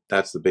that's the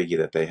biggie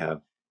that they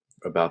have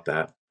about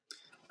that.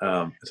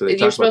 So they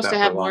you're supposed to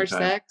have more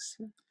sex.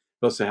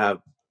 Supposed to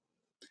have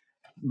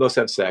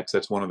sex.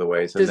 That's one of the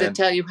ways. Does it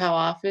tell you how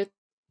often?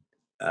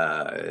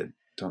 I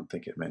don't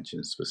think it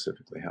mentions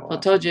specifically how often.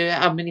 I told you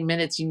how many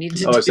minutes you need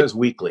to. Oh, it says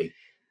weekly.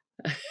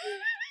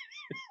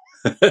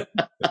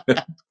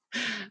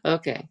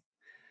 Okay.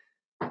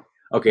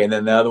 Okay, and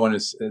then the other one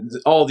is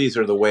all these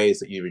are the ways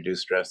that you reduce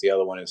stress. The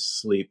other one is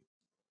sleep.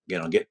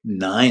 Get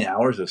 9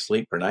 hours of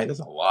sleep per night. That's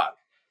a lot.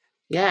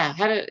 Yeah.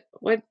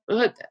 What?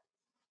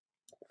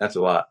 That's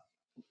a lot.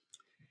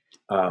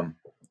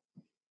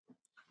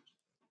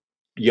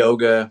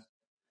 Yoga.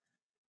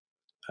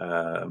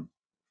 I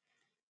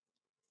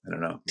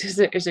don't know. Is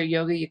there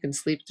yoga you can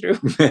sleep through?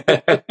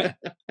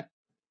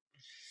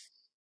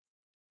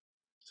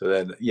 So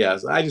then,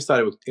 I just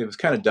thought it was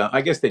kind of dumb.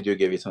 I guess they do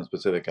give you some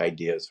specific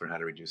ideas for how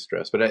to reduce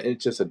stress, but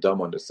it's just a dumb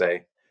one to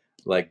say,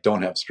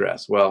 don't have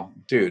stress. Well,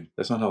 dude,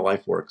 that's not how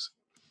life works.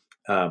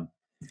 And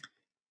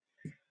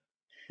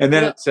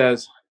then it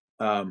says,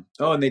 and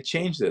they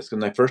changed this.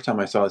 Because the first time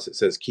I saw this, it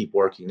says keep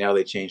working. Now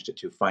they changed it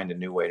to find a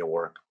new way to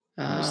work.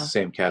 It's the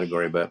same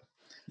category, but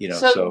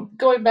So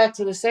going back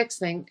to the sex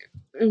thing,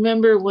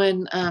 remember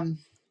when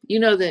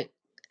that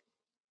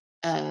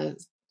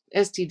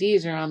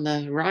STDs are on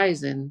the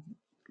rise in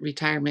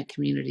retirement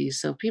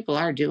communities, so people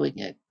are doing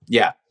it.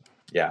 Yeah.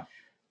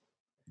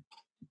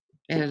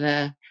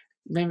 And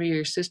remember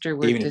your sister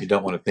worked. Even if you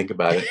don't want to think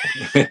about it.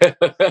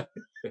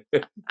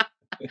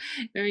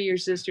 Remember your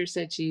sister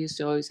said she used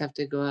to always have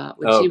to go out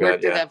when she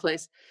worked at that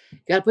place.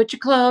 Got to put your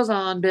clothes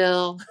on,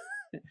 Bill.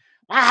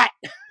 What?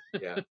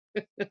 Yeah.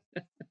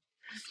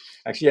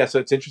 Actually, so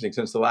it's interesting.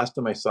 Since the last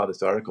time I saw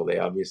this article, they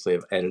obviously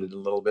have edited a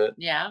little bit.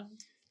 Yeah.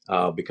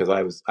 Because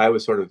I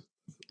was sort of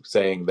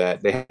saying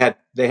that they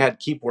had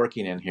keep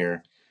working in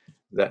here.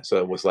 So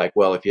it was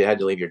well, if you had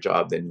to leave your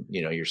job, then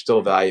you're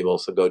still valuable.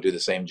 So go do the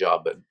same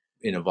job, but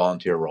in a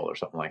volunteer role or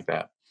something like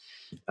that.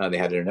 They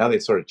had it. Now they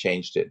sort of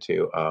changed it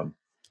to,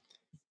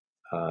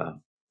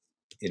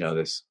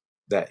 this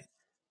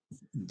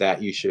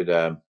that you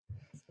should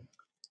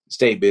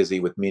stay busy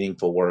with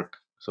meaningful work.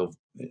 So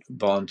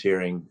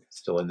volunteering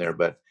still in there,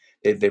 but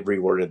they've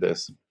reworded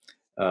this.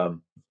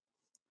 Find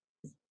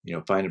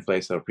a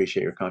place that'll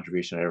appreciate your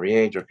contribution at every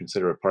age, or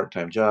consider a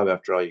part-time job.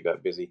 After all, you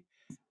got busy.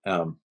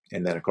 And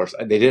then, of course,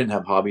 they didn't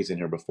have hobbies in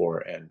here before,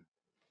 and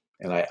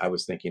And I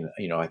was thinking,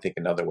 I think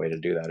another way to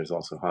do that is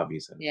also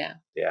hobbies, and Yeah.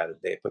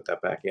 they put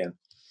that back in.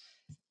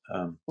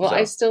 Well,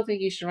 I still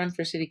think you should run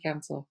for city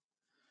council.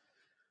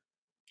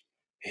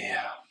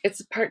 Yeah, it's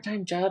a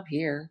part-time job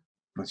here.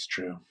 That's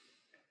true.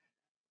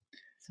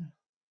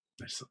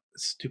 There's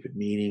stupid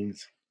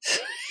meetings.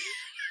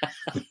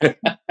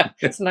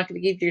 It's not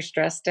going to keep your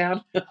stress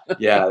down.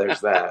 Yeah,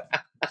 there's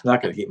that. It's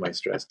not going to keep my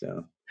stress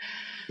down.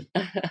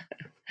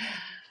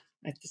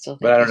 I still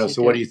think but I don't know.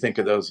 So, what it. do you think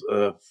of those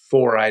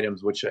 4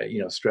 items? Which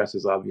stress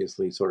is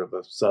obviously sort of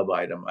a sub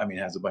item. I mean,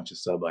 it has a bunch of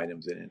sub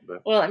items in it,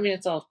 but well, I mean,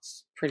 it's all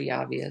pretty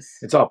obvious.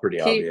 It's all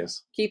pretty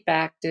obvious. Keep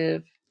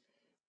active.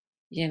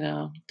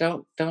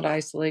 Don't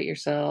isolate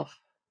yourself.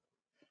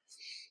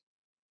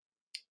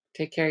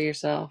 Take care of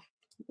yourself.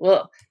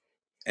 Well,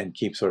 and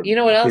keep sort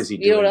of what else? busy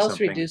doing what else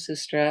something.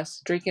 Reduces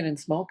stress? Drinking and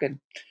smoking.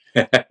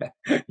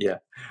 Yeah,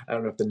 I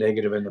don't know if the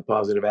negative and the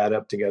positive add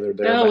up together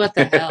there. No, what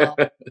the hell?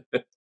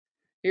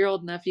 You're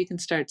old enough; you can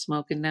start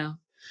smoking now.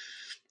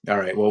 All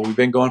right. Well, we've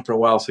been going for a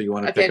while, so you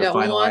want to pick a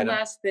final item? One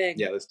last thing.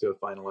 Yeah, let's do a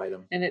final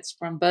item. And it's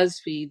from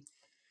BuzzFeed.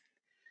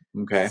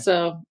 Okay.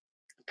 So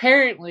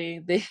apparently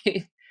they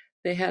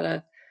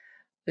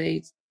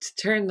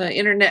turned the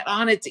internet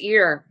on its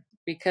ear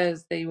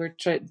because they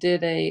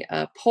did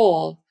a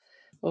poll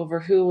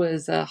over who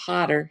was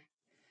hotter,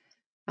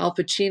 Al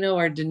Pacino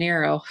or De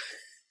Niro,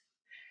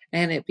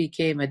 and it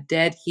became a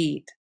dead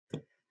heat.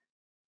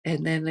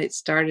 And then it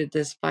started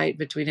this fight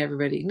between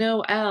everybody.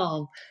 No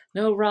Al,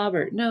 no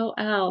Robert, no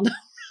Al.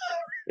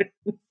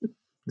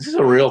 This is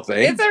a real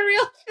thing. It's a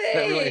real thing.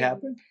 That really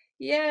happened?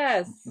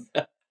 Yes.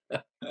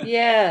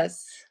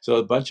 Yes. So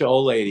a bunch of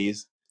old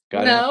ladies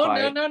got in a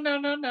fight.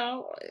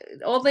 No.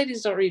 Old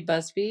ladies don't read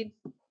BuzzFeed.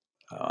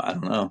 I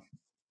don't know.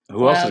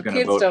 Who else is going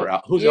to vote for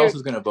Al? Who else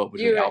is going to vote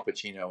between Al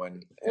Pacino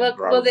and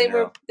Robert De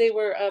Niro? They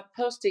were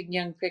posting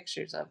young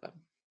pictures of him.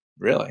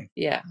 Really?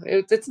 Yeah.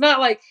 It's not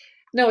like,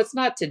 no, it's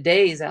not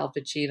today's Al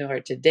Pacino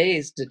or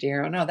today's De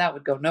Niro. No, that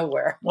would go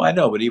nowhere. Well, I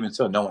know, but even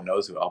so, no one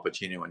knows who Al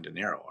Pacino and De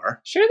Niro are.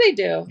 Sure they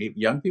do.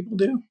 Young people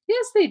do?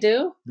 Yes, they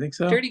do. Think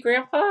so? Dirty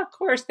Grandpa? Of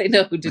course they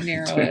know who De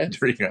Niro is.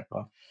 Dirty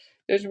Grandpa.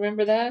 Don't you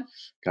remember that?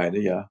 Kind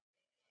of, yeah.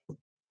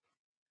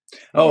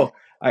 Oh,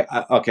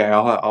 okay.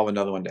 I'll have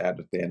another one to add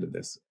at the end of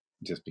this,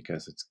 just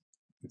because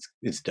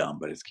it's dumb,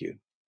 but it's cute.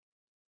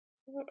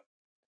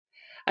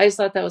 I just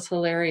thought that was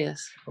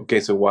hilarious. Okay,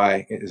 so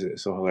why is it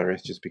so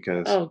hilarious? Just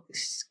because? Oh,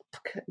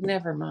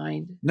 never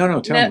mind.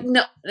 No, tell me.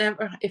 No,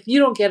 never. If you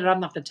don't get it,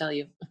 I'm not going to tell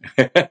you.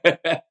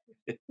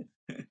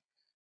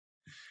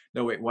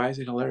 No, wait. Why is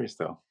it hilarious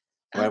though?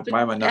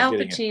 Why am I not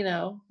getting it? Al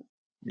Pacino.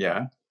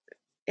 Yeah.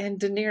 And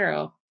De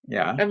Niro.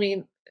 Yeah. I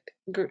mean,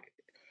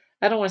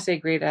 I don't want to say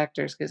great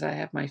actors because I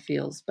have my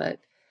feels, but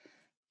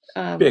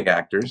big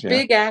actors. Yeah.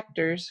 Big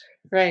actors,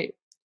 right?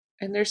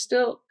 And they're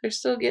still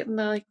getting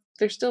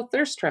they're still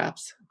thirst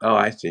traps. Oh,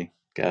 I see.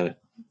 Got it.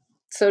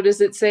 So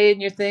does it say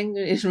in your thing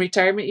in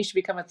retirement you should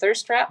become a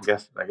thirst trap?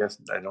 I guess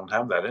I don't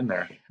have that in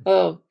there.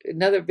 Oh,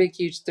 another big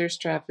huge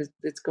thirst trap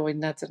that's going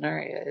nuts in our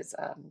area is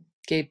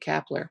Gabe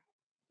Kapler.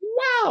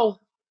 Wow,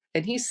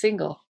 and he's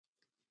single.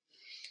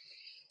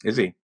 Is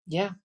he?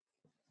 Yeah,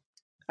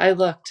 I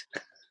looked.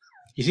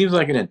 He seems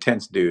like an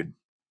intense dude.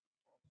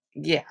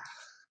 Yeah,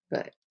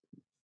 but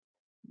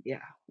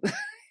yeah.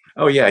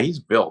 Oh yeah, he's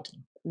built.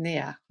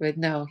 Yeah, but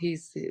no,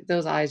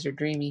 those eyes are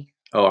dreamy.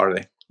 Oh, are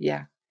they?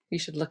 Yeah, you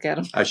should look at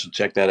them. I should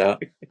check that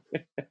out.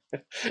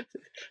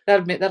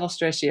 That'll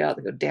stress you out.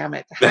 They go, damn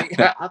it!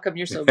 How come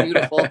you're so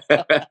beautiful?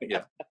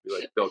 Yeah,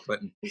 you're like Bill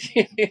Clinton.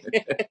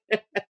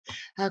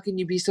 How can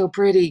you be so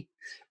pretty?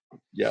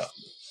 Yeah.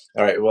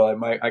 All right. Well,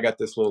 I got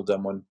this little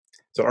dumb one.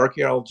 So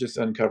archaeologists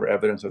uncover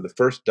evidence of the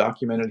first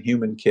documented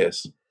human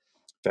kiss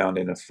found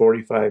in a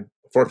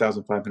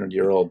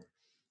 4,500-year-old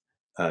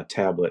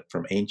tablet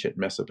from ancient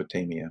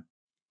Mesopotamia.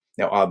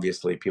 Now,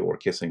 obviously, people were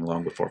kissing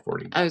long before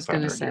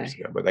 4,500 years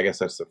ago, but I guess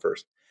that's the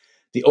first.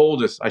 The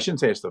oldest, I shouldn't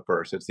say it's the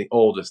first, it's the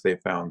oldest they've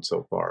found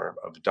so far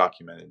of a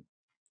documented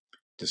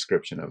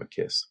description of a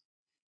kiss.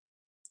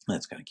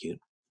 That's kind of cute.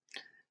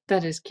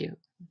 That is cute.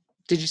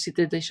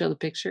 Did they show the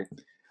picture?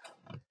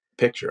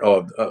 Picture?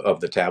 Oh, of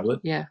the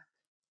tablet? Yeah.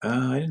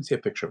 I didn't see a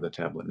picture of the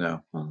tablet,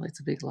 no. Well, it's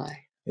a big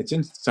lie. It's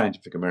in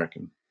Scientific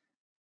American.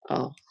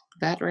 Oh,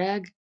 that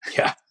rag?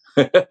 Yeah.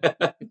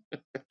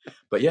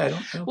 But yeah, I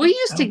don't we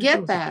used to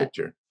get that.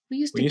 We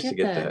used to get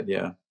that,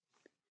 yeah.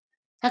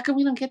 How come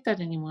we don't get that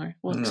anymore?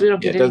 Well, because we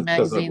don't get any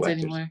magazines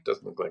anymore.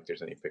 Doesn't look like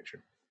there's any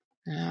picture.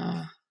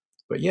 Oh.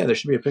 But yeah, there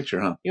should be a picture,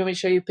 huh? You want me to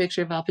show you a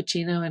picture of Al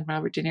Pacino and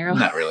Robert De Niro?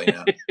 Not really,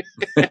 no.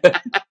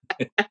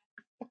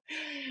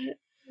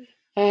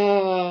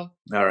 Oh.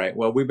 All right.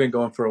 Well, we've been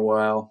going for a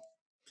while.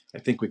 I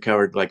think we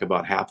covered like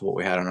about half of what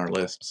we had on our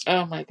lists.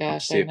 Oh my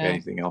gosh! See if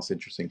anything else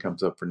interesting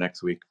comes up for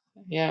next week.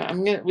 Yeah,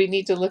 we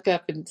need to look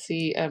up and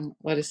see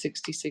what a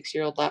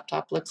 66-year-old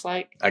laptop looks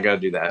like. I got to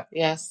do that.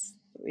 Yes.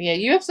 Yeah,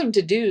 you have some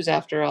to-dos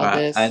after all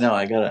this. I know.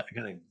 I gotta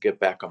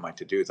get back on my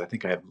to-dos. I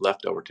think I have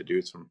leftover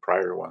to-dos from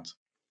prior ones.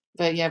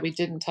 But yeah, we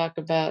didn't talk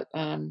about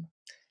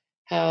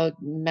how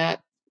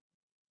Matt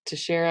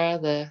Teixeira,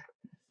 the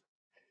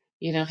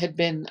had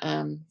been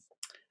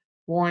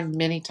warned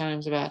many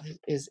times about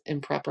his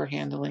improper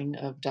handling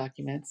of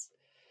documents.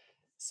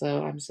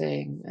 So I'm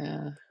saying,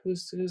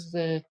 who's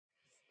the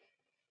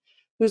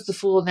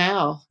fool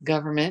now,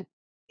 government?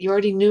 You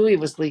already knew he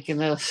was leaking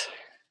those.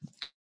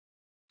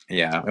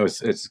 Yeah,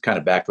 it's kind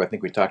of back to, I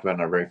think we talked about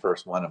in our very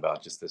first one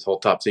about just this whole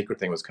top secret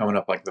thing was coming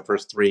up like the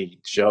first 3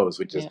 shows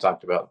we just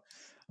talked about.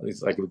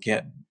 It's like we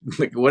can't,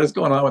 like, what is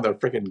going on with our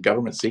freaking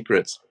government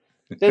secrets?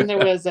 Then there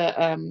was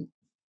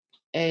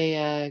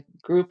a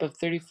group of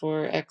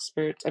 34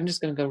 experts. I'm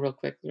just going to go real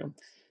quick through them.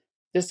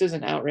 This is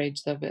an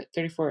outrage, though, but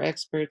 34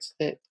 experts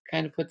that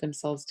kind of put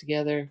themselves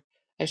together.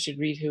 I should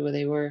read who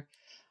they were.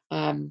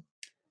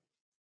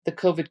 The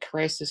COVID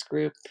crisis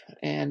group,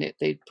 and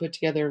they put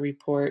together a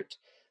report,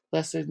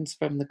 lessons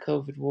from the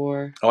COVID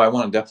war. Oh, I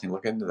want to definitely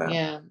look into that.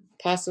 Yeah,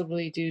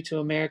 possibly due to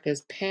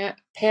America's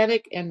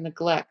panic and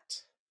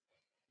neglect,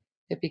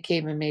 it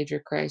became a major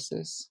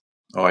crisis.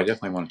 Oh, I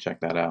definitely want to check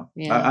that out.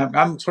 Yeah.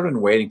 I'm sort of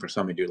waiting for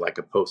somebody to do like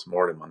a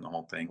post-mortem on the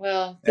whole thing.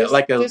 Well,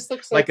 this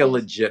looks like a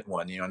legit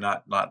one,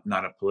 not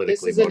a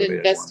politically this is an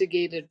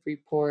investigative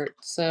report.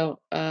 So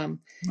I'm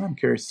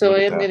curious. So I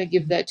am going to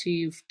give that to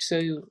you.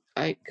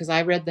 Because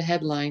I read the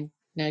headline.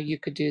 Now you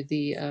could do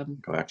the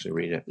go actually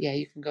read it. Yeah,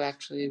 you can go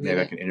actually read it.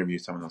 Maybe I can interview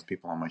some of those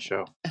people on my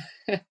show.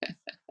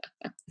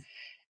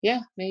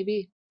 Yeah,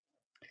 maybe.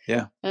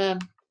 Yeah.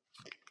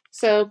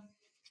 So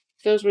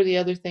those were the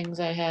other things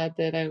I had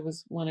that I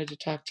wanted to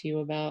talk to you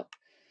about.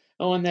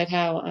 Oh, and that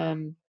how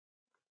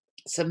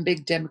some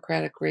big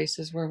Democratic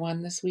races were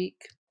won this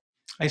week.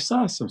 I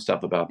saw some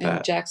stuff about that.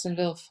 In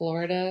Jacksonville,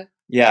 Florida.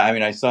 Yeah, I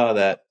mean, I saw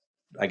that.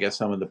 I guess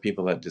some of the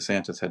people that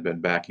DeSantis had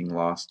been backing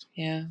lost.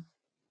 Yeah.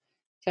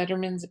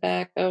 Fetterman's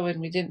back. Oh, and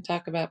we didn't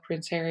talk about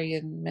Prince Harry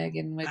and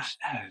Meghan, which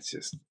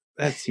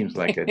that seems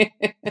like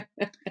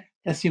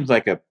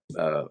a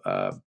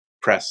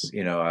press,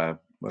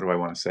 what do I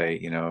want to say,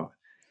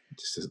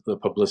 just the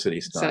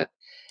publicity stuff. So,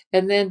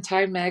 and then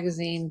Time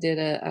Magazine did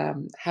a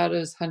how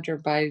does Hunter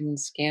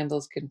Biden's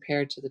scandals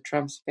compare to the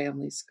Trump's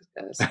family's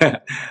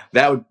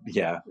that would,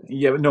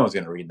 but no one's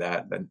going to read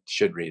that. Then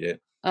should read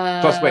it.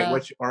 Plus, wait,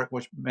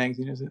 which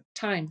magazine is it?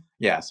 Time.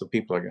 Yeah, so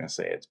people are going to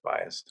say it's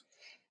biased.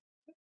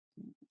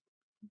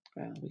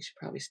 Well, we should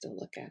probably still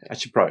look at it. I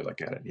should probably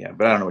look at it, yeah.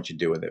 But I don't know what you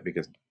do with it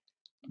because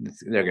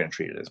they're going to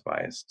treat it as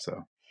biased.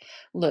 So,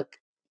 look,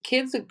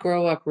 kids that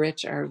grow up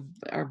rich are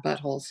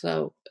buttholes.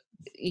 So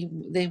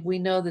we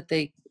know that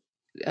they,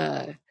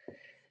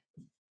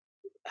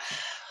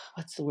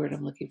 what's the word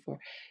I'm looking for?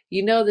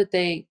 You know that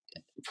they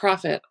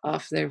profit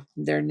off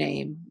their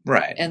name,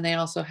 right? And they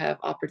also have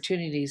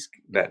opportunities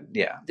that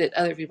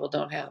other people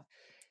don't have.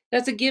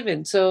 That's a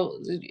given. So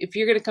if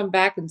you're going to come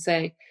back and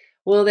say,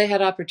 well, they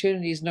had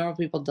opportunities normal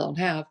people don't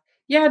have.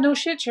 Yeah, no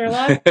shit,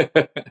 Sherlock.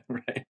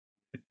 Right.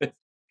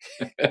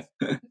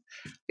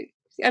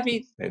 I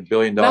mean, $1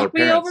 billion knocked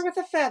me parents. over with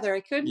a feather. I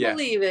couldn't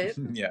believe it.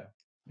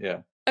 Yeah.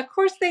 Of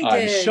course they did.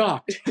 I'm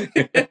shocked.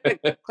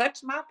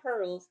 Clutch my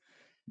pearls.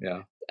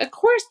 Yeah. Of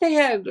course they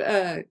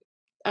had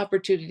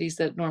opportunities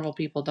that normal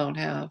people don't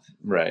have.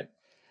 Right.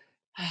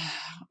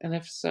 And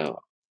if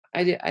so,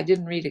 I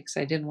didn't read it because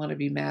I didn't want to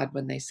be mad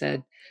when they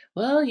said,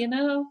 well,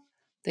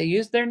 they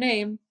used their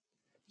name.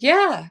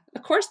 Yeah,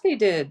 of course they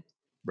did.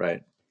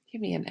 Right.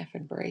 Give me an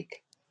effing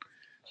break.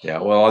 Yeah,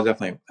 well, I'll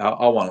definitely,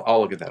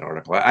 I'll look at that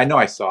article. I know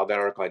I saw that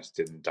article. I just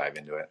didn't dive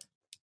into it.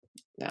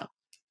 No.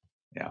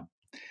 Yeah.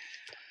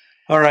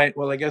 All right.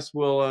 Well, I guess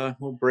we'll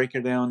break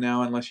it down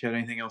now, unless you had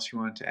anything else you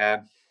wanted to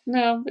add.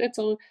 No, it's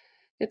all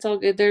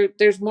good.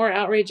 There's more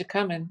outrage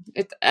coming.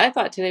 I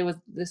thought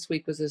this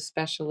week was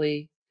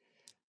especially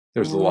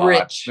There's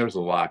rich. There's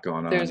a lot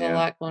going on. There's a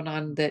lot going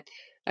on that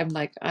I'm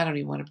like, I don't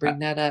even want to bring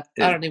that up.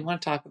 I don't even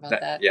want to talk about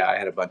that. Yeah, I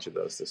had a bunch of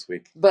those this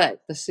week.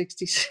 But the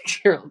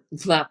 66-year-old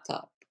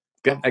laptop.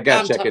 I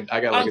got to check it.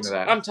 I got to look into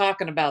that. I'm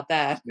talking about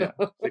that. Yeah,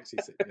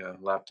 66. Yeah,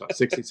 laptop.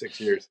 66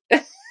 years.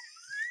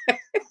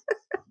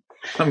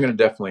 I'm going to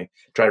definitely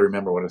try to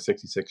remember what a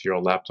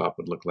 66-year-old laptop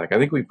would look like. I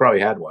think we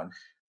probably had one.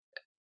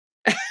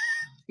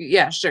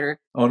 Yeah, sure.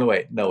 Oh, no,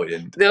 wait. No, we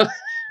didn't. No.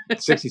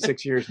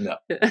 66 years? No.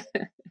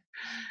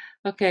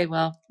 Okay,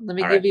 well, let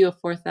me give you a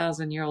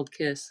 4,000-year-old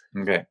kiss.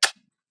 Okay.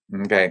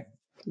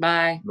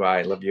 Bye.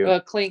 Bye. Love you.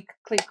 Clink,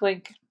 clink,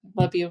 clink.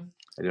 Love you.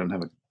 I don't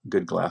have a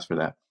good glass for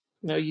that.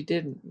 No, you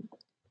didn't.